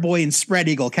Superboy and Spread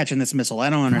Eagle catching this missile? I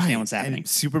don't understand what's happening. And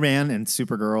Superman and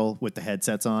Supergirl with the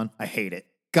headsets on. I hate it.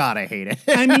 God, I hate it.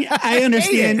 I mean, I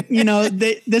understand,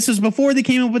 this was before they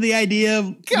came up with the idea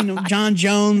of, John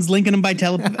Jones linking them by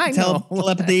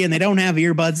telepathy, and they don't have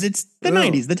earbuds. It's the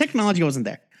 90s. The technology wasn't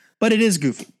there, but it is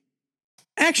goofy.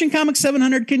 Action Comics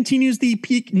 700 continues the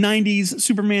peak 90s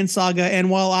Superman saga, and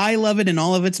while I love it in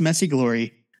all of its messy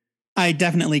glory, I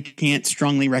definitely can't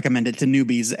strongly recommend it to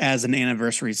newbies as an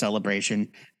anniversary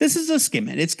celebration. This is a skim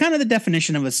it. It's kind of the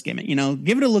definition of a skim it.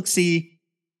 Give it a look-see.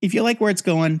 If you like where it's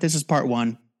going, this is part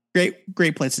one.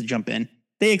 Great place to jump in.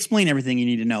 They explain everything you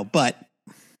need to know, but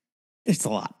it's a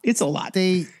lot. It's a lot.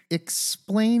 They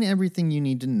explain everything you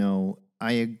need to know.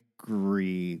 I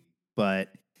agree, but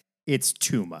it's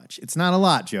too much. It's not a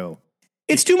lot, Joe.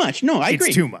 It's too much. No, I agree.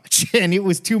 It's too much. And it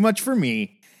was too much for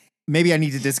me. Maybe I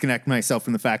need to disconnect myself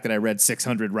from the fact that I read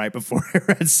 600 right before I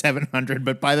read 700.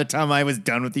 But by the time I was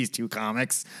done with these two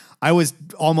comics, I was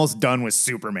almost done with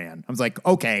Superman. I was like,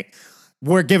 okay,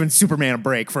 we're giving Superman a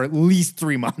break for at least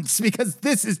 3 months because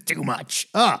this is too much.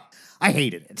 I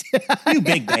hated it. You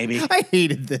big baby. I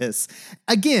hated this.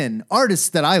 Again, artists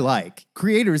that I like,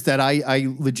 creators that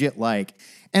I legit like.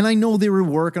 And I know they were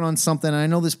working on something. I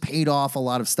know this paid off a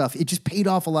lot of stuff. It just paid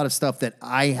off a lot of stuff that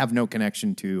I have no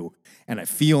connection to and I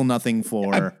feel nothing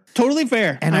for. Totally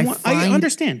fair. And I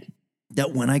understand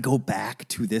that when I go back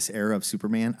to this era of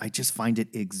Superman, I just find it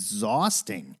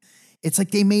exhausting. It's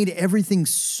like they made everything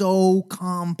so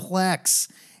complex,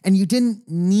 and you didn't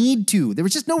need to. There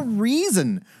was just no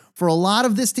reason for a lot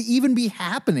of this to even be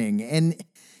happening. And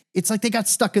it's like they got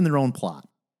stuck in their own plot.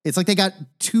 It's like they got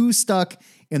too stuck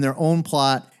in their own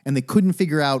plot, and they couldn't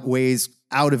figure out ways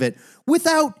out of it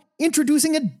without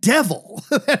introducing a devil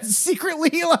that's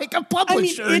secretly like a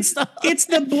publisher. It's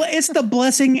the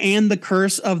blessing and the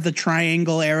curse of the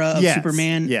triangle era of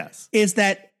Superman. Yes. Is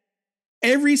that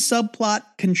every subplot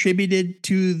contributed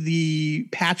to the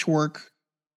patchwork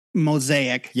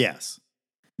mosaic. Yes.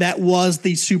 That was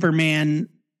the Superman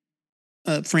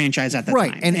franchise at the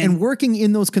time. And working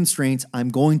in those constraints, I'm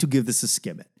going to give this a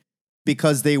skim it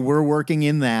because they were working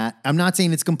in that. I'm not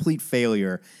saying it's complete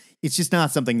failure. It's just not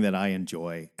something that I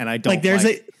enjoy. And I don't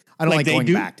I don't like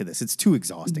going back to this. It's too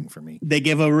exhausting for me. They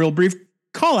give a real brief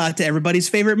call out to everybody's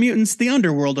favorite mutants, the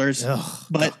Underworlders. Ugh,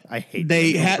 but I hate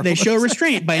they show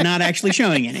restraint by not actually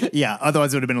showing any. Yeah,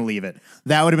 otherwise it would have been a leave it.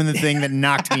 That would have been the thing that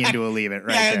knocked me into a leave it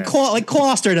right there. Like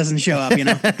Closter doesn't show up, you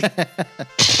know.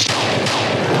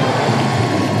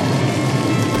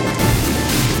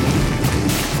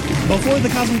 Before the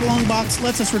Cosmic Longbox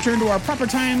lets us return to our proper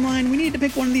timeline, we need to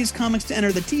pick one of these comics to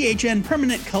enter the THN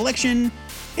Permanent Collection.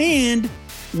 And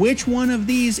which one of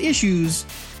these issues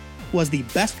was the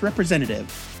best representative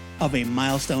of a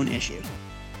Milestone issue?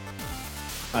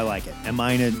 I like it. And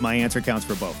my answer counts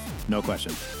for both. No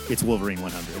question. It's Wolverine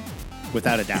 100.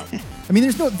 Without a doubt. I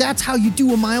mean, that's how you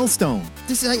do a Milestone.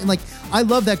 This is like, I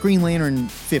love that Green Lantern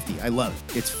 50. I love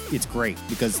it. It's great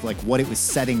because like what it was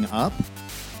setting up,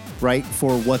 right,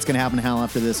 for what's going to happen to Hal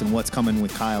after this and what's coming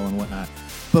with Kyle and whatnot.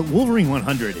 But Wolverine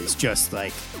 100 is just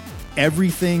like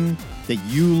everything that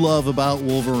you love about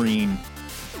Wolverine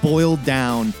boiled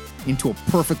down into a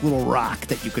perfect little rock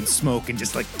that you can smoke and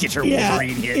just like get your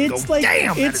Wolverine hit and go, like,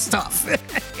 damn, that's tough.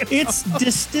 It's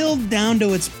distilled down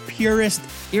to its purest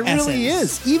It really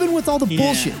is. Even with all the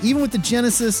bullshit, even with the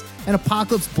Genesis and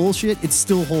Apocalypse bullshit, it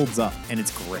still holds up and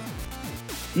it's great.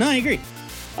 No, I agree.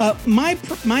 My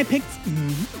pick,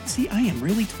 see, I am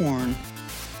really torn.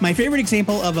 My favorite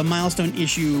example of a Milestone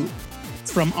issue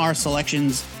from our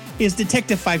selections is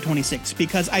Detective 526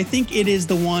 because I think it is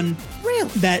the one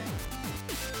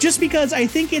because I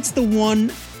think it's the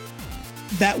one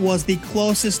that was the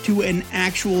closest to an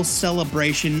actual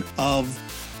celebration of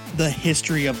the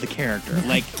history of the character.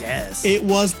 Like, it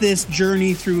was this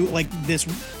journey through like this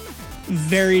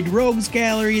varied rogues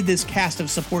gallery, this cast of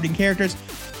supporting characters.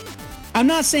 I'm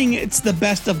not saying it's the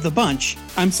best of the bunch.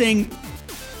 I'm saying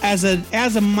as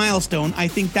a Milestone, I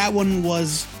think that one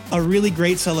was a really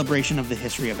great celebration of the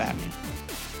history of Batman.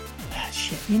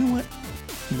 Shit, you know what?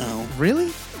 No.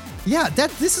 Really? Yeah,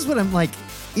 this is what I'm like,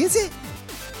 is it?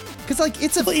 Because like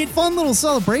it's a fun little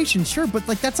celebration, sure, but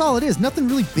like that's all it is. Nothing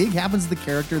really big happens to the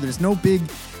character. There's no big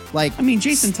like I mean,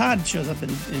 Jason Todd shows up and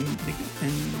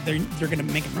they're gonna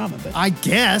make him Robin, but I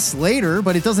guess later,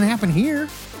 but it doesn't happen here.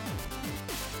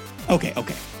 Okay.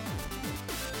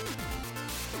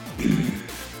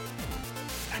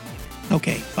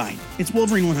 Okay, fine. It's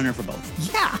Wolverine 100 for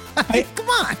both. Yeah, come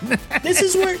on. This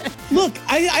is where look.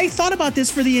 I thought about this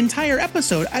for the entire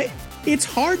episode. It's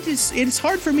hard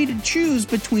for me to choose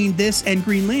between this and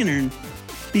Green Lantern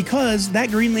because that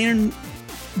Green Lantern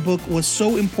book was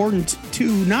so important to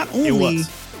not only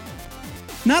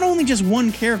just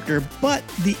one character but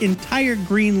the entire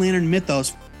Green Lantern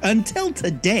mythos until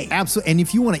today. Absolutely. And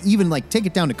if you want to even like take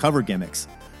it down to cover gimmicks,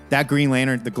 that Green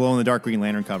Lantern, the glow in the dark Green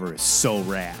Lantern cover is so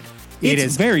rad. It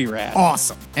is very rad.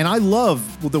 Awesome. And I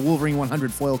love the Wolverine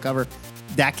 100 foil cover.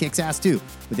 That kicks ass too.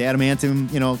 With the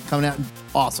adamantium, coming out.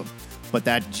 Awesome. But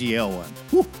that GL one,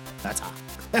 whew, that's hot.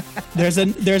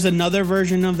 There's another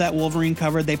version of that Wolverine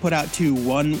cover they put out too.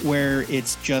 One where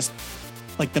it's just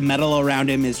like the metal around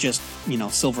him is just,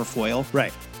 silver foil.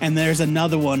 Right. And there's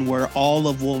another one where all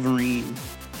of Wolverine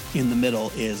in the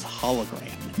middle is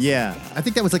hologram. Yeah. I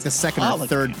think that was like the second or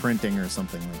third printing or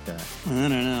something like that.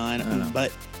 I don't know.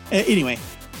 But anyway,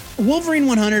 Wolverine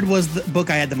 100 was the book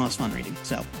I had the most fun reading.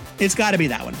 So it's got to be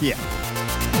that one. Yeah.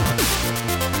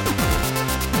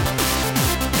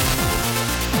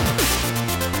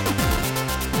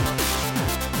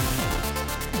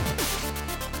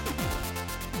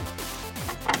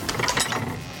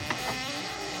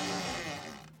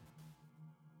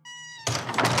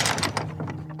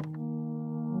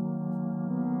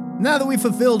 Now that we've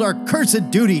fulfilled our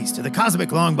cursed duties to the Cosmic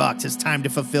Longbox, it's time to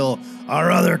fulfill our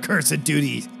other cursed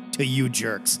duties to you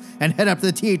jerks and head up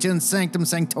to the THN Sanctum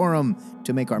Sanctorum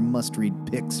to make our must-read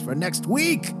picks for next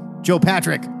week. Joe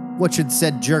Patrick, what should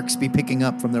said jerks be picking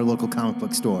up from their local comic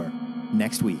book store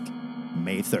next week,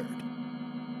 May 3rd?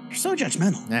 You're so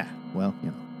judgmental. Yeah, well,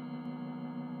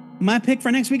 My pick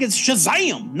for next week is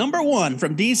Shazam, #1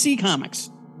 from DC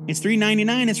Comics. It's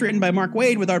 $3.99. It's written by Mark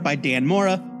Waid with art by Dan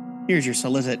Mora. Here's your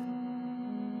solicit.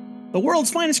 The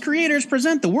world's finest creators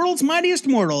present the world's mightiest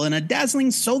mortal in a dazzling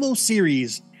solo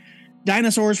series.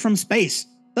 Dinosaurs from space,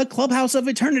 the Clubhouse of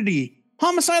Eternity,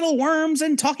 homicidal worms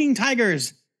and talking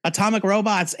tigers, atomic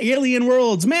robots, alien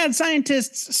worlds, mad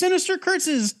scientists, sinister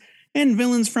curses, and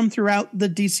villains from throughout the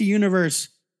DC universe.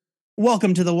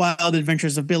 Welcome to the wild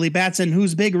adventures of Billy Batson,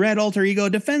 whose big red alter ego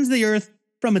defends the Earth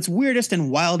from its weirdest and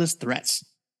wildest threats.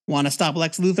 Want to stop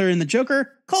Lex Luthor and the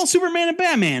Joker? Call Superman and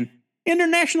Batman.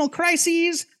 International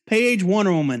crises? Page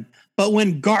Wonder Woman. But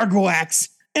when Gargoax,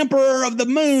 Emperor of the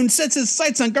Moon, sets his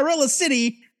sights on Gorilla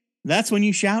City, that's when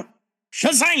you shout,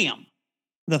 Shazam!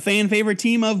 The fan favorite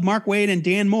team of Mark Waid and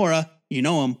Dan Mora, you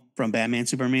know him from Batman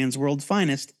Superman's World's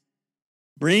Finest,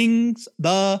 brings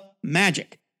the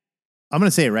magic. I'm going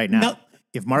to say it right now.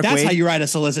 If Mark That's Waid, how you write a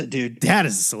solicit, dude. That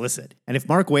is a solicit. And if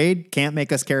Mark Waid can't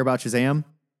make us care about Shazam,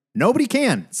 nobody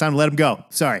can. It's time to let him go.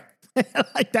 Sorry.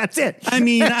 Like, that's it. I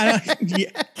mean,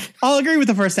 I'll agree with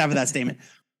the first half of that statement.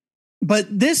 But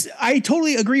I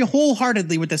totally agree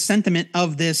wholeheartedly with the sentiment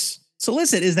of this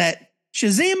solicit, is that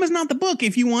Shazam is not the book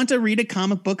if you want to read a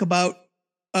comic book about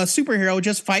a superhero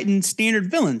just fighting standard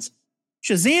villains.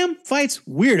 Shazam fights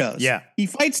weirdos. Yeah. He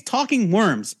fights talking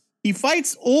worms. He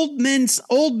fights old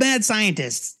mad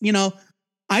scientists. You know,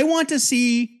 I want to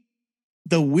see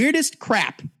the weirdest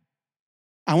crap.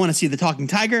 I want to see the talking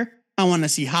tiger. I want to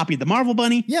see Hoppy the Marvel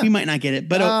Bunny. Yeah. We might not get it,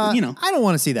 but you know. I don't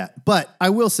want to see that. But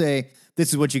I will say this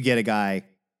is what you get a guy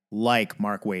like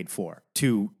Mark Waid for,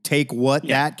 to take what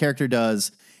that character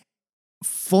does,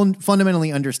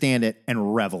 fundamentally understand it,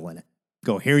 and revel in it.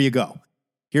 Go, here you go.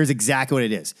 Here's exactly what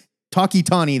it is. Talkie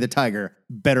Tawny the tiger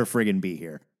better friggin' be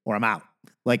here, or I'm out.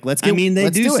 Like, let's get. They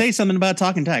do say something about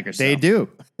talking tigers. They do.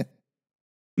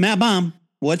 Matt Baum,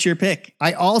 what's your pick?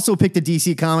 I also picked a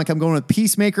DC comic. I'm going with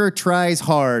Peacemaker Tries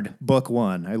Hard, Book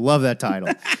 1. I love that title.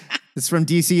 It's from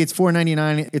DC. It's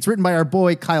 $4.99. It's written by our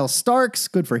boy Kyle Starks.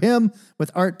 Good for him.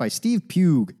 With art by Steve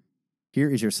Pugh.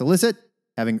 Here is your solicit.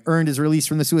 Having earned his release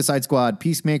from the Suicide Squad,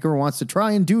 Peacemaker wants to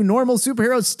try and do normal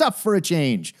superhero stuff for a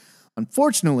change.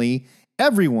 Unfortunately,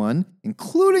 everyone,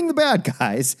 including the bad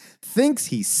guys, thinks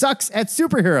he sucks at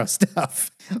superhero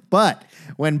stuff. But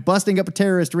when busting up a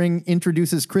terrorist ring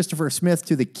introduces Christopher Smith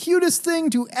to the cutest thing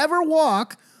to ever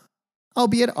walk,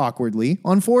 albeit awkwardly,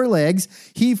 on 4 legs,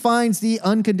 he finds the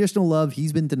unconditional love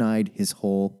he's been denied his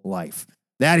whole life.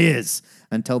 That is,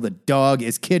 until the dog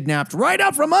is kidnapped right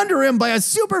out from under him by a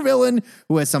supervillain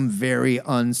who has some very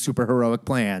unsuperheroic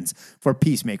plans for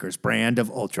Peacemaker's brand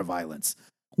of ultraviolence.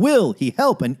 Will he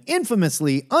help an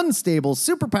infamously unstable,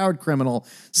 superpowered criminal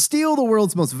steal the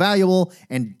world's most valuable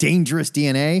and dangerous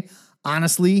DNA?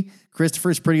 Honestly,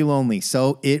 Christopher's pretty lonely,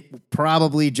 so it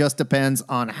probably just depends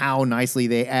on how nicely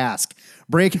they ask.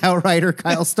 Breakout writer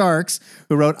Kyle Starks,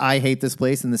 who wrote I Hate This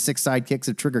Place and the 6 Sidekicks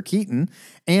of Trigger Keaton,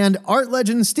 and art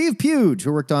legend Steve Pugh,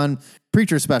 who worked on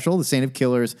Preacher Special, The Saint of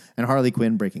Killers, and Harley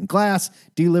Quinn Breaking Glass,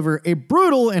 deliver a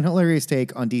brutal and hilarious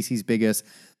take on DC's biggest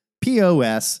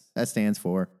POS, that stands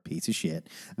for piece of shit,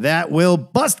 that will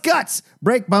bust guts,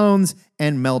 break bones,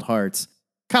 and melt hearts.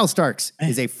 Kyle Starks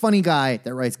is a funny guy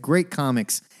that writes great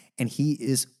comics, and he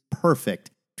is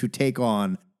perfect to take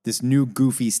on this new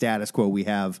goofy status quo we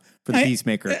have for the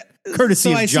Peacemaker,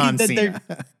 courtesy of John Cena.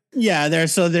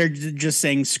 They're just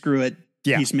saying, screw it.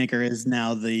 Yeah. Peacemaker is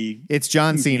now It's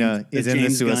John Cena is in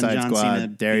the Suicide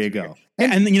Squad. There you go.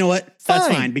 And you know what? That's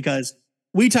Fine. fine, because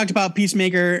we talked about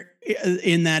Peacemaker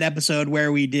in that episode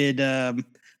where we did,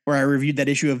 where I reviewed that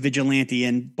issue of Vigilante,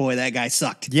 and boy, that guy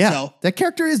sucked. Yeah, so, that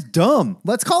character is dumb.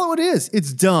 Let's call it what it is.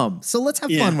 It's dumb. So let's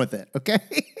have fun with it, okay?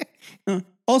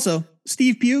 Also,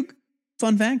 Steve Pugh,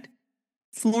 fun fact,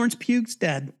 Florence Pugh's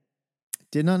dad.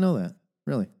 Did not know that.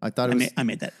 Really? I thought it was... I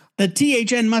made that. The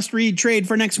THN must-read trade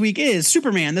for next week is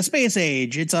Superman, The Space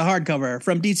Age. It's a hardcover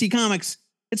from DC Comics.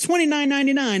 It's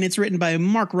 $29.99. It's written by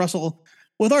Mark Russell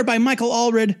with art by Michael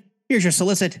Allred. Here's your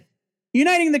solicit.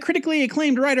 Uniting the critically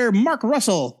acclaimed writer Mark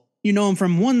Russell. You know him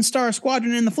from One Star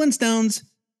Squadron and the Flintstones.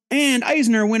 And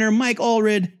Eisner winner Mike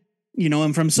Allred. You know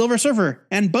him from Silver Surfer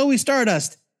and Bowie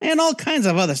Stardust and all kinds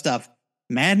of other stuff.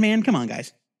 Madman, come on,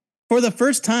 guys. For the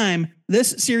first time,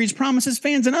 this series promises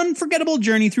fans an unforgettable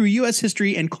journey through U.S.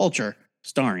 history and culture,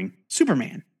 starring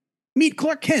Superman. Meet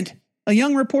Clark Kent, a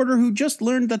young reporter who just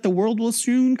learned that the world will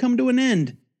soon come to an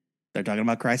end. They're talking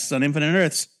about Crisis on Infinite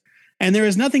Earths. And there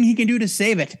is nothing he can do to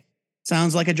save it.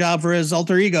 Sounds like a job for his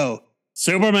alter ego,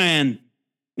 Superman.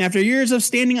 After years of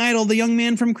standing idle, the young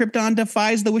man from Krypton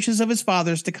defies the wishes of his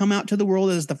fathers to come out to the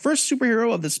world as the first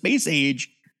superhero of the space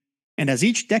age. And as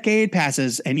each decade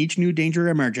passes and each new danger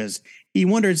emerges, he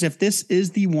wonders if this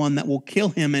is the one that will kill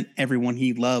him and everyone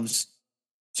he loves.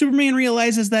 Superman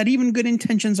realizes that even good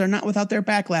intentions are not without their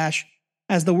backlash,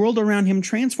 as the world around him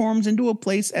transforms into a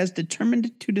place as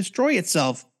determined to destroy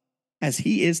itself as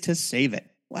he is to save it.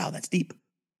 Wow, that's deep.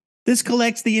 This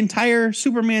collects the entire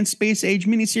Superman Space Age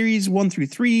miniseries 1 through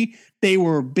 3. They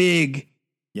were big.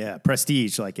 Yeah,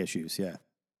 prestige-like issues, yeah.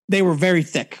 They were very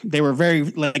thick. They were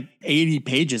very, 80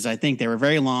 pages, I think. They were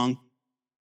very long.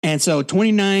 And so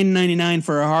 $29.99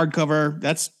 for a hardcover,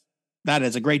 that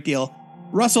is a great deal.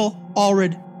 Russell,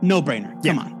 Allred, no-brainer.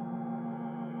 Come on.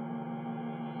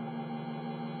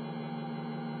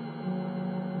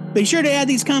 Be sure to add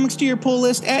these comics to your pull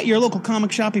list at your local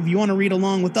comic shop if you want to read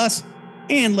along with us,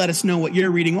 and let us know what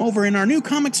you're reading over in our new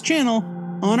comics channel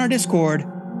on our Discord.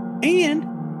 And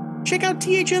check out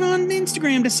THN on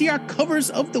Instagram to see our covers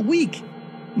of the week.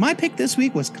 My pick this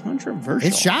week was controversial.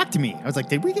 It shocked me. I was like,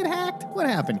 did we get hacked? What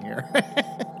happened here?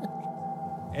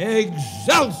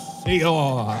 Excelsior!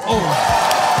 Oh.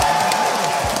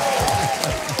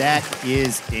 That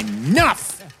is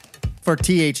enough for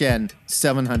THN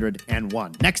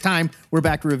 701. Next time, we're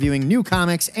back to reviewing new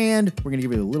comics, and we're going to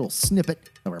give you a little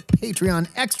snippet of our Patreon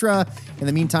extra. In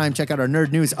the meantime, check out our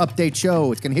Nerd News Update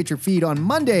show. It's going to hit your feed on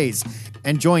Mondays.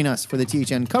 And join us for the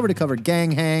THN cover-to-cover gang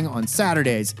hang on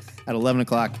Saturdays at 11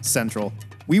 o'clock Central.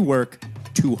 We work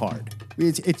too hard.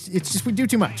 It's just, we do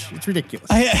too much. It's ridiculous.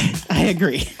 I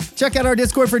agree. Check out our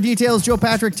Discord for details. Joe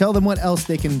Patrick, tell them what else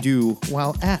they can do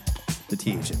while at the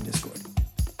THN Discord.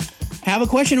 Have a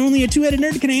question only a two-headed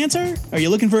nerd can answer? Are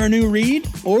you looking for a new read?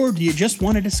 Or do you just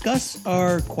want to discuss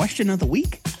our question of the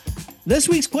week? This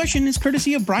week's question is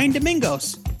courtesy of Brian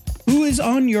Domingos, who is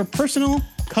on your personal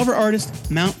cover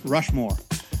artist Mount Rushmore.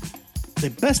 The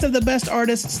best of the best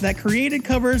artists that created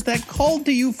covers that called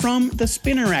to you from the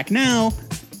spinner rack. Now,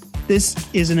 this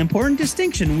is an important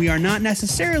distinction. We are not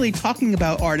necessarily talking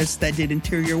about artists that did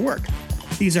interior work.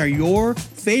 These are your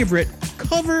favorite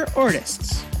cover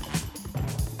artists.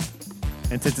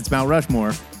 And since it's Mount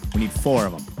Rushmore, we need 4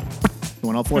 of them. You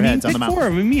want all 4 heads on the mountain. 4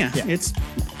 of them, yeah.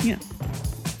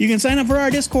 You can sign up for our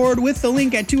Discord with the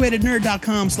link at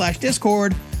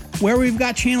twoheadednerd.com/Discord, where we've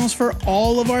got channels for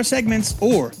all of our segments,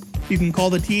 or you can call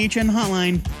the THN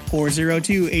hotline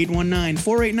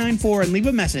 402-819-4894 and leave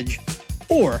a message,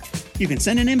 or you can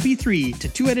send an MP3 to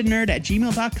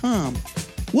twoheadednerd@gmail.com.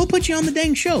 We'll put you on the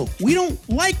dang show. We don't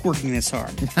like working this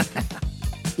hard.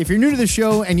 If you're new to the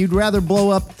show and you'd rather blow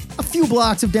up a few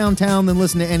blocks of downtown than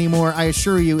listen to any more, I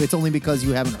assure you it's only because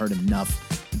you haven't heard enough.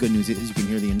 The good news is you can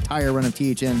hear the entire run of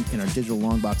THN in our digital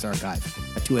Longbox archive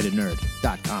at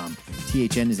twoheadednerd.com.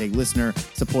 THN is a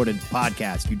listener-supported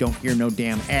podcast. You don't hear no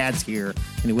damn ads here,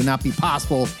 and it would not be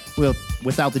possible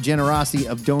without the generosity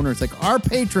of donors like our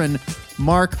patron,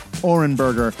 Mark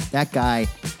Orenberger. That guy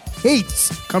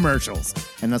hates commercials,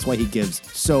 and that's why he gives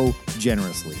so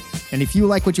generously. And if you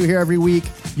like what you hear every week,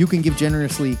 you can give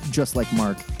generously just like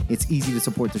Mark. It's easy to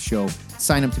support the show.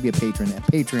 Sign up to be a patron at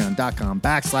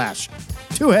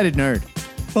patreon.com/twoheadednerd.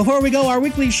 Before we go, our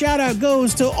weekly shout out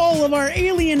goes to all of our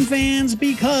Alien fans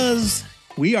because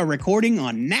we are recording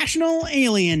on National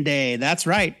Alien Day. That's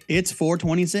right, it's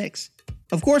 4/26.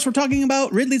 Of course, we're talking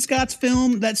about Ridley Scott's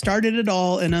film that started it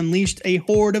all and unleashed a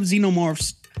horde of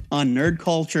xenomorphs on nerd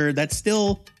culture that's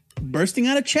still bursting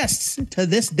out of chests to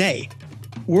this day.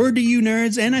 Word to you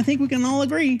nerds, and I think we can all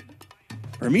agree,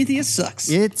 Prometheus sucks.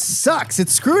 It sucks. It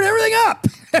screwed everything up.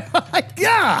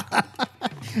 Yeah.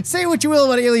 Say what you will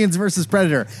about Aliens versus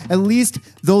Predator. At least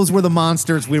those were the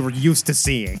monsters we were used to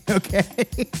seeing, okay?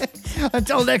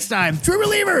 Until next time, true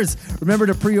believers, remember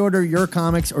to pre-order your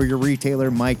comics or your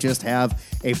retailer might just have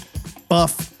a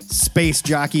buff space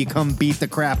jockey come beat the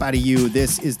crap out of you.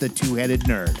 This is the Two-Headed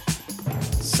Nerd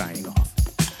signing